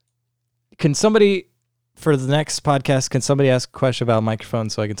 Can somebody, for the next podcast, ask a question about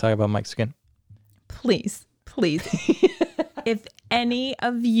microphones so I can talk about mics again? Please. If any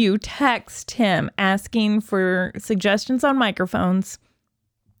of you text him asking for suggestions on microphones,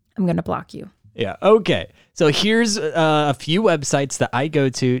 I'm going to block you. Yeah. Okay. So here's a few websites that I go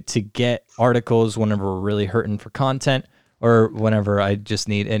to get articles whenever we're really hurting for content or whenever I just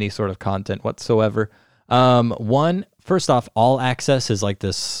need any sort of content whatsoever. First off, All Access is like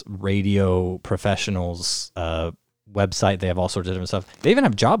this radio professionals website. They have all sorts of different stuff. They even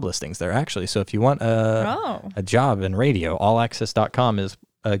have job listings there, actually. So if you want a job in radio, allaccess.com is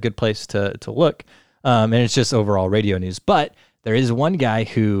a good place to look. And it's just overall radio news. But there is one guy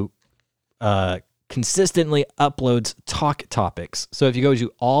who consistently uploads talk topics. So if you go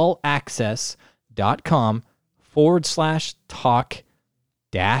to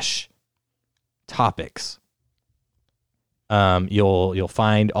allaccess.com/talk-topics, you'll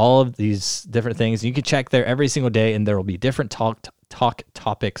find all of these different things. You can check there every single day, and there will be different talk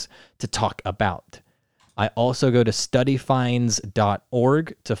topics to talk about. I also go to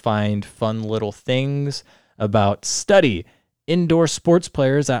studyfinds.org to find fun little things about study. Indoor sports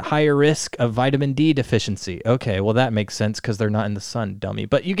players at higher risk of vitamin D deficiency. Okay, well, that makes sense because they're not in the sun, dummy.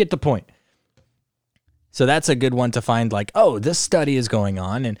 But you get the point. So that's a good one to find, like, oh, this study is going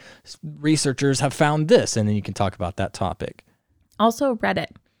on and researchers have found this. And then you can talk about that topic. Also, Reddit.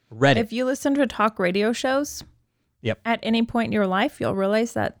 If you listen to talk radio shows, at any point in your life, you'll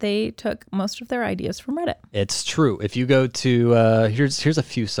realize that they took most of their ideas from Reddit. It's true. If you go to, here's a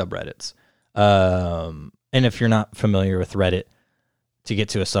few subreddits. And if you're not familiar with Reddit, to get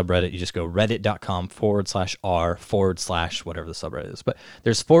to a subreddit, you just go reddit.com/r/ whatever the subreddit is. But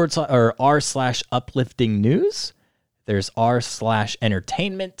there's r/uplifting news. There's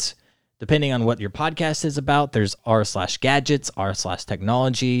r/entertainment. Depending on what your podcast is about, there's r/gadgets,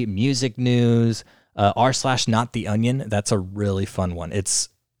 r/technology, music news, r/not the onion. That's a really fun one. It's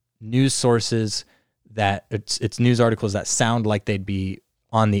news sources that it's news articles that sound like they'd be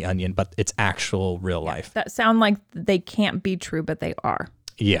on the onion, but it's actual real life. That sound like they can't be true, but they are.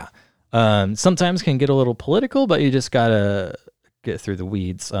 Yeah. Sometimes can get a little political, but you just gotta get through the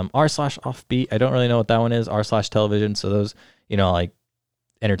weeds. r/offbeat. I don't really know what that one is. r/television. So those, like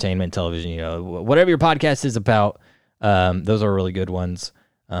entertainment television, whatever your podcast is about, those are really good ones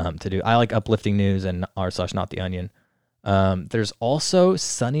to do. I like uplifting news and r/not the onion. There's also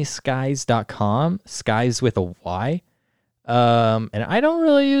sunnyskies.com, skies with a Y. And I don't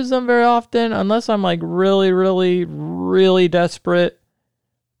really use them very often unless I'm like really, really, really desperate.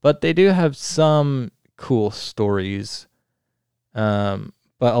 But they do have some cool stories. But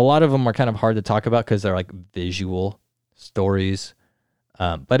a lot of them are kind of hard to talk about because they're like visual stories.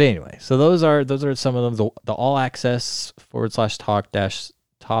 But anyway, so those are some of them. The All Access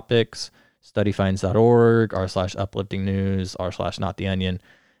 /talk-topics, studyfinds.org, r/uplifting news, r/not the onion.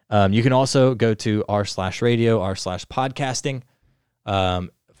 You can also go to r/radio, r/podcasting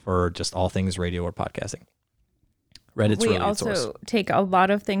for just all things radio or podcasting. Reddit's really good source. We also take a lot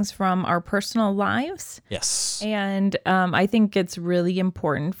of things from our personal lives. Yes. And I think it's really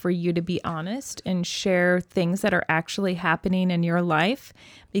important for you to be honest and share things that are actually happening in your life.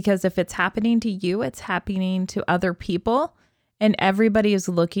 Because if it's happening to you, it's happening to other people. And everybody is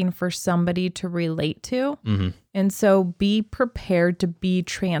looking for somebody to relate to. Mm-hmm. And so be prepared to be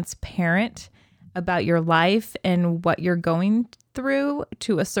transparent about your life and what you're going through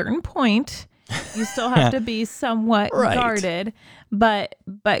to a certain point. You still have to be somewhat Right. guarded, but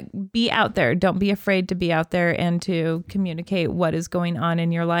be out there. Don't be afraid to be out there and to communicate what is going on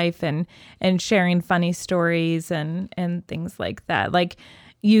in your life and sharing funny stories and things like that. Like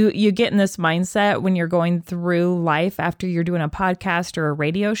you get in this mindset when you're going through life after you're doing a podcast or a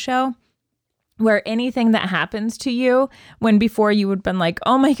radio show, where anything that happens to you, when before you would have been like,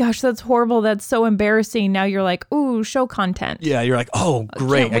 oh my gosh, that's horrible, that's so embarrassing. Now you're like, ooh, show content. Yeah, you're like, oh,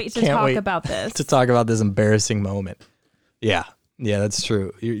 great. Can't wait to talk about this. To talk about this embarrassing moment. Yeah, that's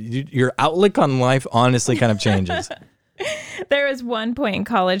true. Your outlook on life honestly kind of changes. There was one point in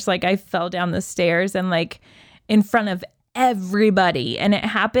college, like I fell down the stairs and like in front of everybody, and it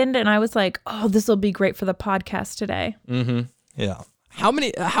happened, and I was like, oh, this will be great for the podcast today. Mm-hmm. Yeah. How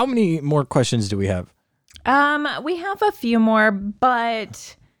many more questions do we have? We have a few more,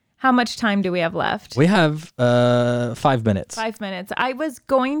 but how much time do we have left? We have 5 minutes. 5 minutes. I was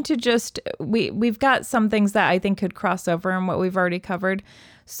going to just we've got some things that I think could cross over in what we've already covered.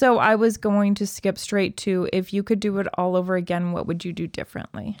 So I was going to skip straight to, if you could do it all over again, what would you do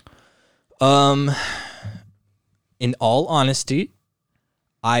differently? In all honesty,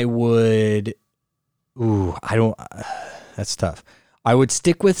 I would that's tough. I would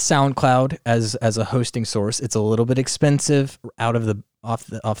stick with SoundCloud as a hosting source. It's a little bit expensive out of the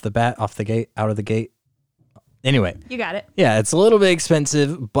gate. Anyway, You got it. yeah, it's a little bit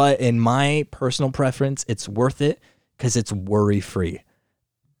expensive, but in my personal preference, it's worth it because it's worry-free.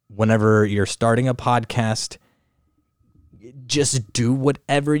 Whenever you're starting a podcast, just do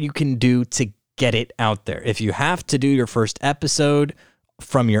whatever you can do to get it out there. If you have to do your first episode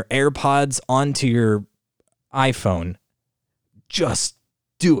from your AirPods onto your iPhone, just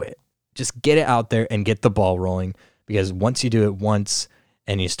do it. Just get it out there and get the ball rolling, because once you do it once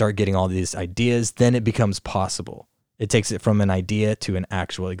and you start getting all these ideas, then it becomes possible. It takes it from an idea to an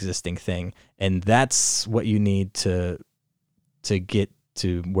actual existing thing, and that's what you need to get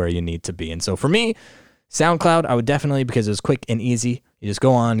to where you need to be. And so for me, SoundCloud, I would definitely, because it's quick and easy. You just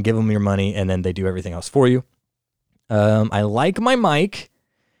go on, give them your money, and then they do everything else for you. I like my mic,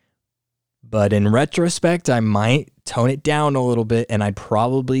 but in retrospect, I might tone it down a little bit, and I'd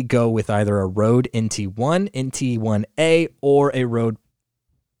probably go with either a Rode NT1, NT1A, or a Rode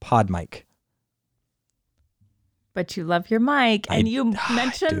Pod mic. But you love your mic, and you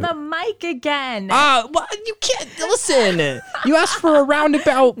mentioned the mic again. Well, you can't listen. You asked for a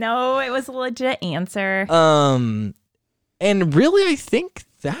roundabout. No, it was a legit answer. And really, I think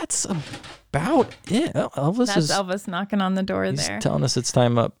that's about it. Elvis knocking on the door He's there. telling us it's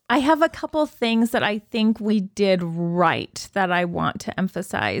time up. I have a couple things that I think we did right that I want to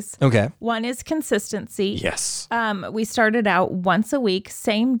emphasize. Okay. One is consistency. Yes. We started out once a week,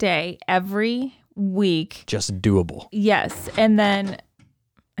 same day, every week. Just doable. Yes. And then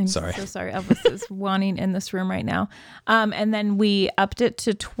I'm Sorry. so sorry. Elvis is wanting in this room right now. And then we upped it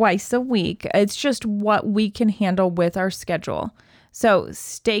to twice a week. It's just what we can handle with our schedule. So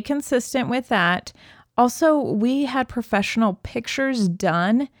stay consistent with that. Also, we had professional pictures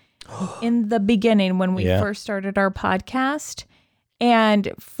done in the beginning when we first started our podcast.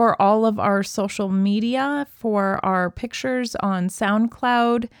 And for all of our social media, for our pictures on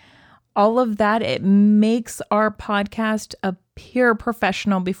SoundCloud, all of that, it makes our podcast appear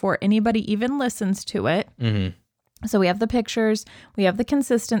professional before anybody even listens to it. Mm-hmm. So we have the pictures, we have the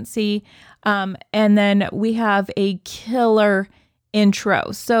consistency, and then we have a killer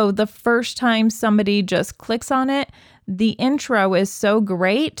intro. So the first time somebody just clicks on it, the intro is so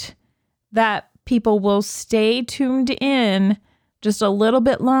great that people will stay tuned in just a little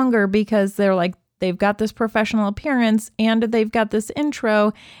bit longer, because they're like, they've got this professional appearance and they've got this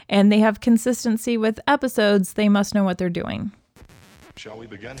intro and they have consistency with episodes. They must know what they're doing. Shall we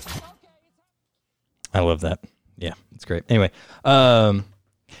begin? I love that. Yeah, it's great. Anyway, and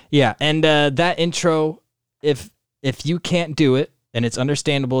that intro, if you can't do it, and it's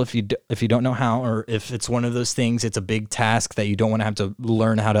understandable if you don't know how, or if it's one of those things, it's a big task that you don't want to have to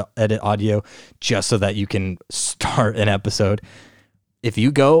learn how to edit audio just so that you can start an episode. If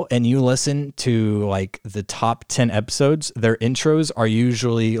you go and you listen to like the top 10 episodes, their intros are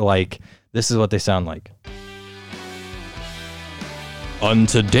usually like, this is what they sound like. On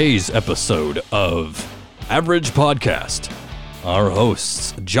today's episode of Average Podcast, our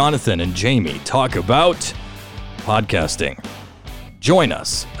hosts, Jonathan and Jamie, talk about podcasting. Join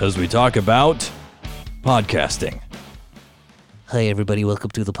us as we talk about podcasting. Hi, everybody.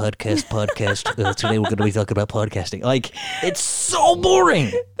 Welcome to the podcast. Today we're going to be talking about podcasting. Like, it's so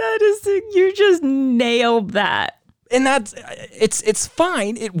boring. You just nailed that. And it's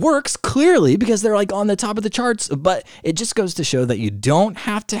fine. It works clearly because they're like on the top of the charts, but it just goes to show that you don't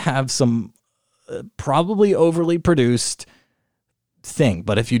have to have some probably overly produced thing.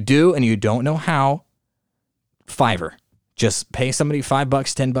 But if you do and you don't know how, Fiverr. Just pay somebody $5,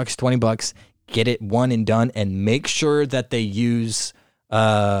 $10, $20, get it one and done, and make sure that they use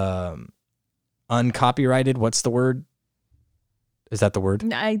uncopyrighted. What's the word? Is that the word?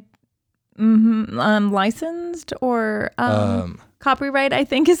 Licensed or copyright, I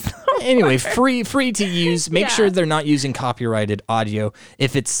think is. Anyway, free to use. Make sure they're not using copyrighted audio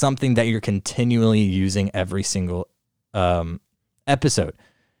if it's something that you're continually using every single episode.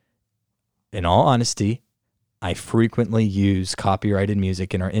 In all honesty, I frequently use copyrighted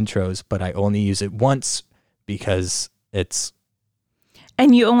music in our intros, but I only use it once because it's...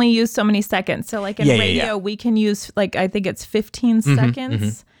 And you only use so many seconds. So like in radio, we can use like, I think it's 15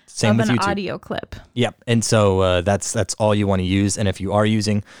 seconds Same of with an YouTube. audio clip. Yep. And so that's all you want to use. And if you are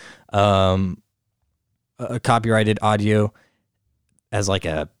using a copyrighted audio as like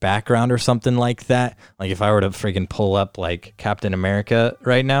a background or something like that, like if I were to freaking pull up like Captain America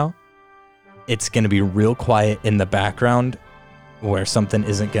right now, it's going to be real quiet in the background where something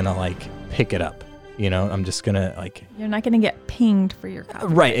isn't going to like pick it up. You know, I'm just going to like... You're not going to get pinged for your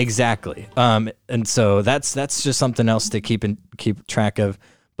copyright. Right, exactly. And so that's just something else to keep track of.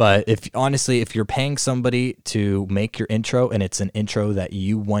 But if you're paying somebody to make your intro and it's an intro that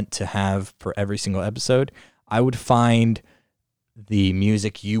you want to have for every single episode, I would find the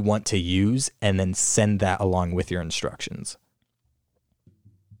music you want to use and then send that along with your instructions.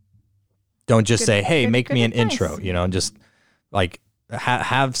 Don't just say, hey, make me an intro, you know, just like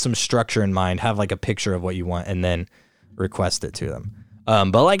have some structure in mind, have like a picture of what you want and then request it to them.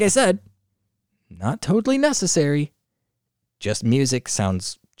 But like I said, not totally necessary. Just music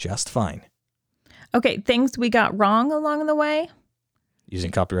sounds just fine. Okay, things we got wrong along the way.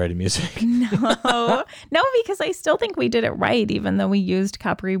 Using copyrighted music. No, because I still think we did it right, even though we used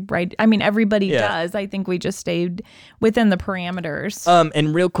copyright. I mean, everybody does. I think we just stayed within the parameters.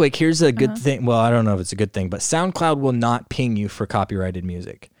 And real quick, here's a good thing. Well, I don't know if it's a good thing, but SoundCloud will not ping you for copyrighted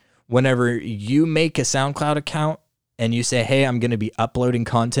music. Whenever you make a SoundCloud account and you say, hey, I'm going to be uploading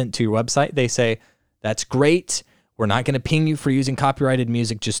content to your website, they say, that's great. We're not going to ping you for using copyrighted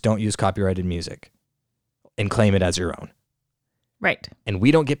music. Just don't use copyrighted music and claim it as your own. Right. And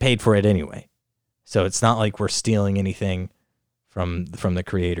we don't get paid for it anyway. So it's not like we're stealing anything from the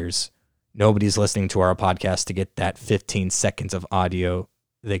creators. Nobody's listening to our podcast to get that 15 seconds of audio.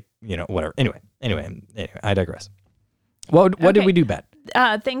 Whatever. Anyway, I digress. What did we do bad?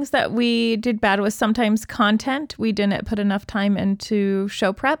 Things that we did bad was sometimes content. We didn't put enough time into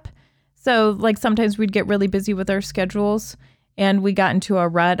show prep. So like sometimes we'd get really busy with our schedules and we got into a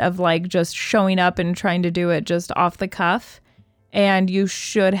rut of like just showing up and trying to do it just off the cuff. And you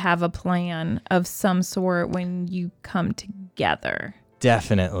should have a plan of some sort when you come together.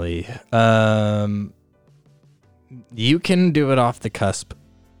 Definitely. You can do it off the cusp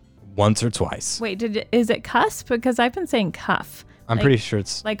once or twice. Wait, is it cusp? Because I've been saying cuff. I'm pretty sure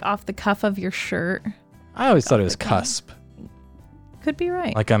it's... Like off the cuff of your shirt. I always thought it was cusp. Could be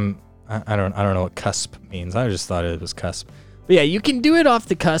right. Like I don't know what cusp means. I just thought it was cusp. But yeah, you can do it off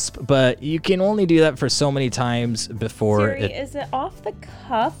the cusp, but you can only do that for so many times before Siri, is it off the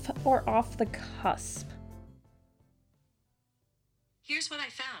cuff or off the cusp? Here's what I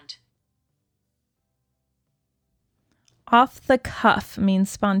found. Off the cuff means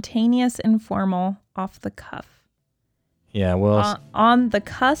spontaneous, informal, off the cuff. Yeah, well... on the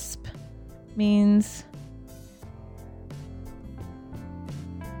cusp means...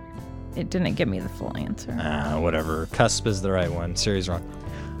 It didn't give me the full answer. Whatever. Cusp is the right one. Siri's wrong.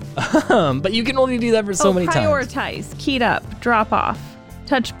 But you can only do that for so many times. Prioritize, keyed up, drop off,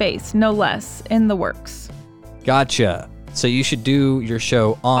 touch base, no less, in the works. Gotcha. So you should do your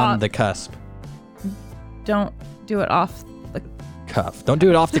show on the cusp. Don't do it off the cuff. Don't do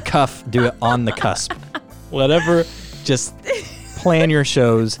it off the cuff. Do it on the cusp. Whatever. Just plan your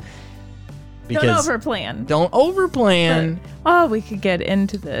shows. Don't overplan. Don't overplan. We could get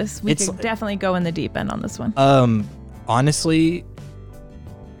into this. We could definitely go in the deep end on this one. Honestly,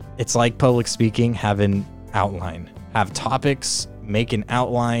 it's like public speaking. Have an outline. Have topics. Make an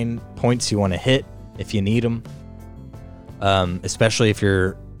outline. Points you want to hit if you need them. Especially if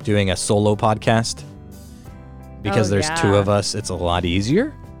you're doing a solo podcast. Because there's two of us, it's a lot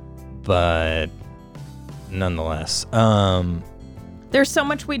easier. But nonetheless. There's so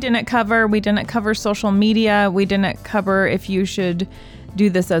much we didn't cover. We didn't cover social media. We didn't cover if you should do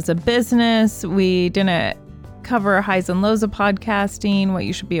this as a business. We didn't cover highs and lows of podcasting, what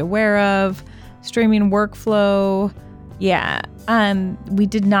you should be aware of, streaming workflow. Yeah. We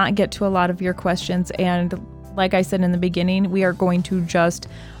did not get to a lot of your questions. And like I said in the beginning, we are going to just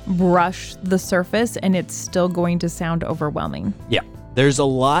brush the surface and it's still going to sound overwhelming. Yeah. There's a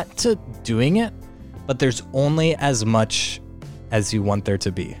lot to doing it, but there's only as much as you want there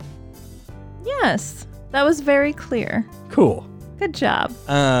to be. Yes, that was very clear. Cool. Good job.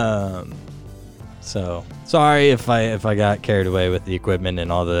 So sorry if I got carried away with the equipment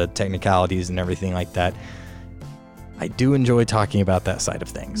and all the technicalities and everything like that. I do enjoy talking about that side of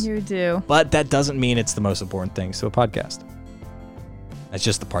things. You do. But that doesn't mean it's the most important things to a podcast. That's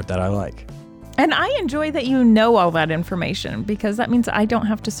just the part that I like. And I enjoy that you know all that information because that means I don't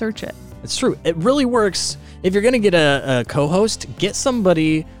have to search it. It's true. It really works. If you're going to get a co-host, get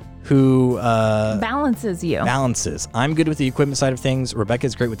somebody who balances you. Balances. I'm good with the equipment side of things.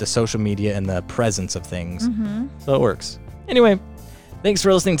 Rebecca's great with the social media and the presence of things. Mm-hmm. So it works. Anyway, thanks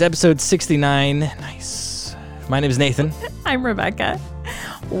for listening to episode 69. Nice. My name is Nathan. I'm Rebecca.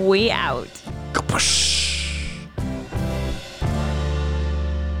 We out.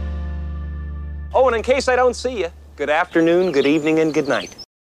 Oh, and in case I don't see you, good afternoon, good evening, and good night.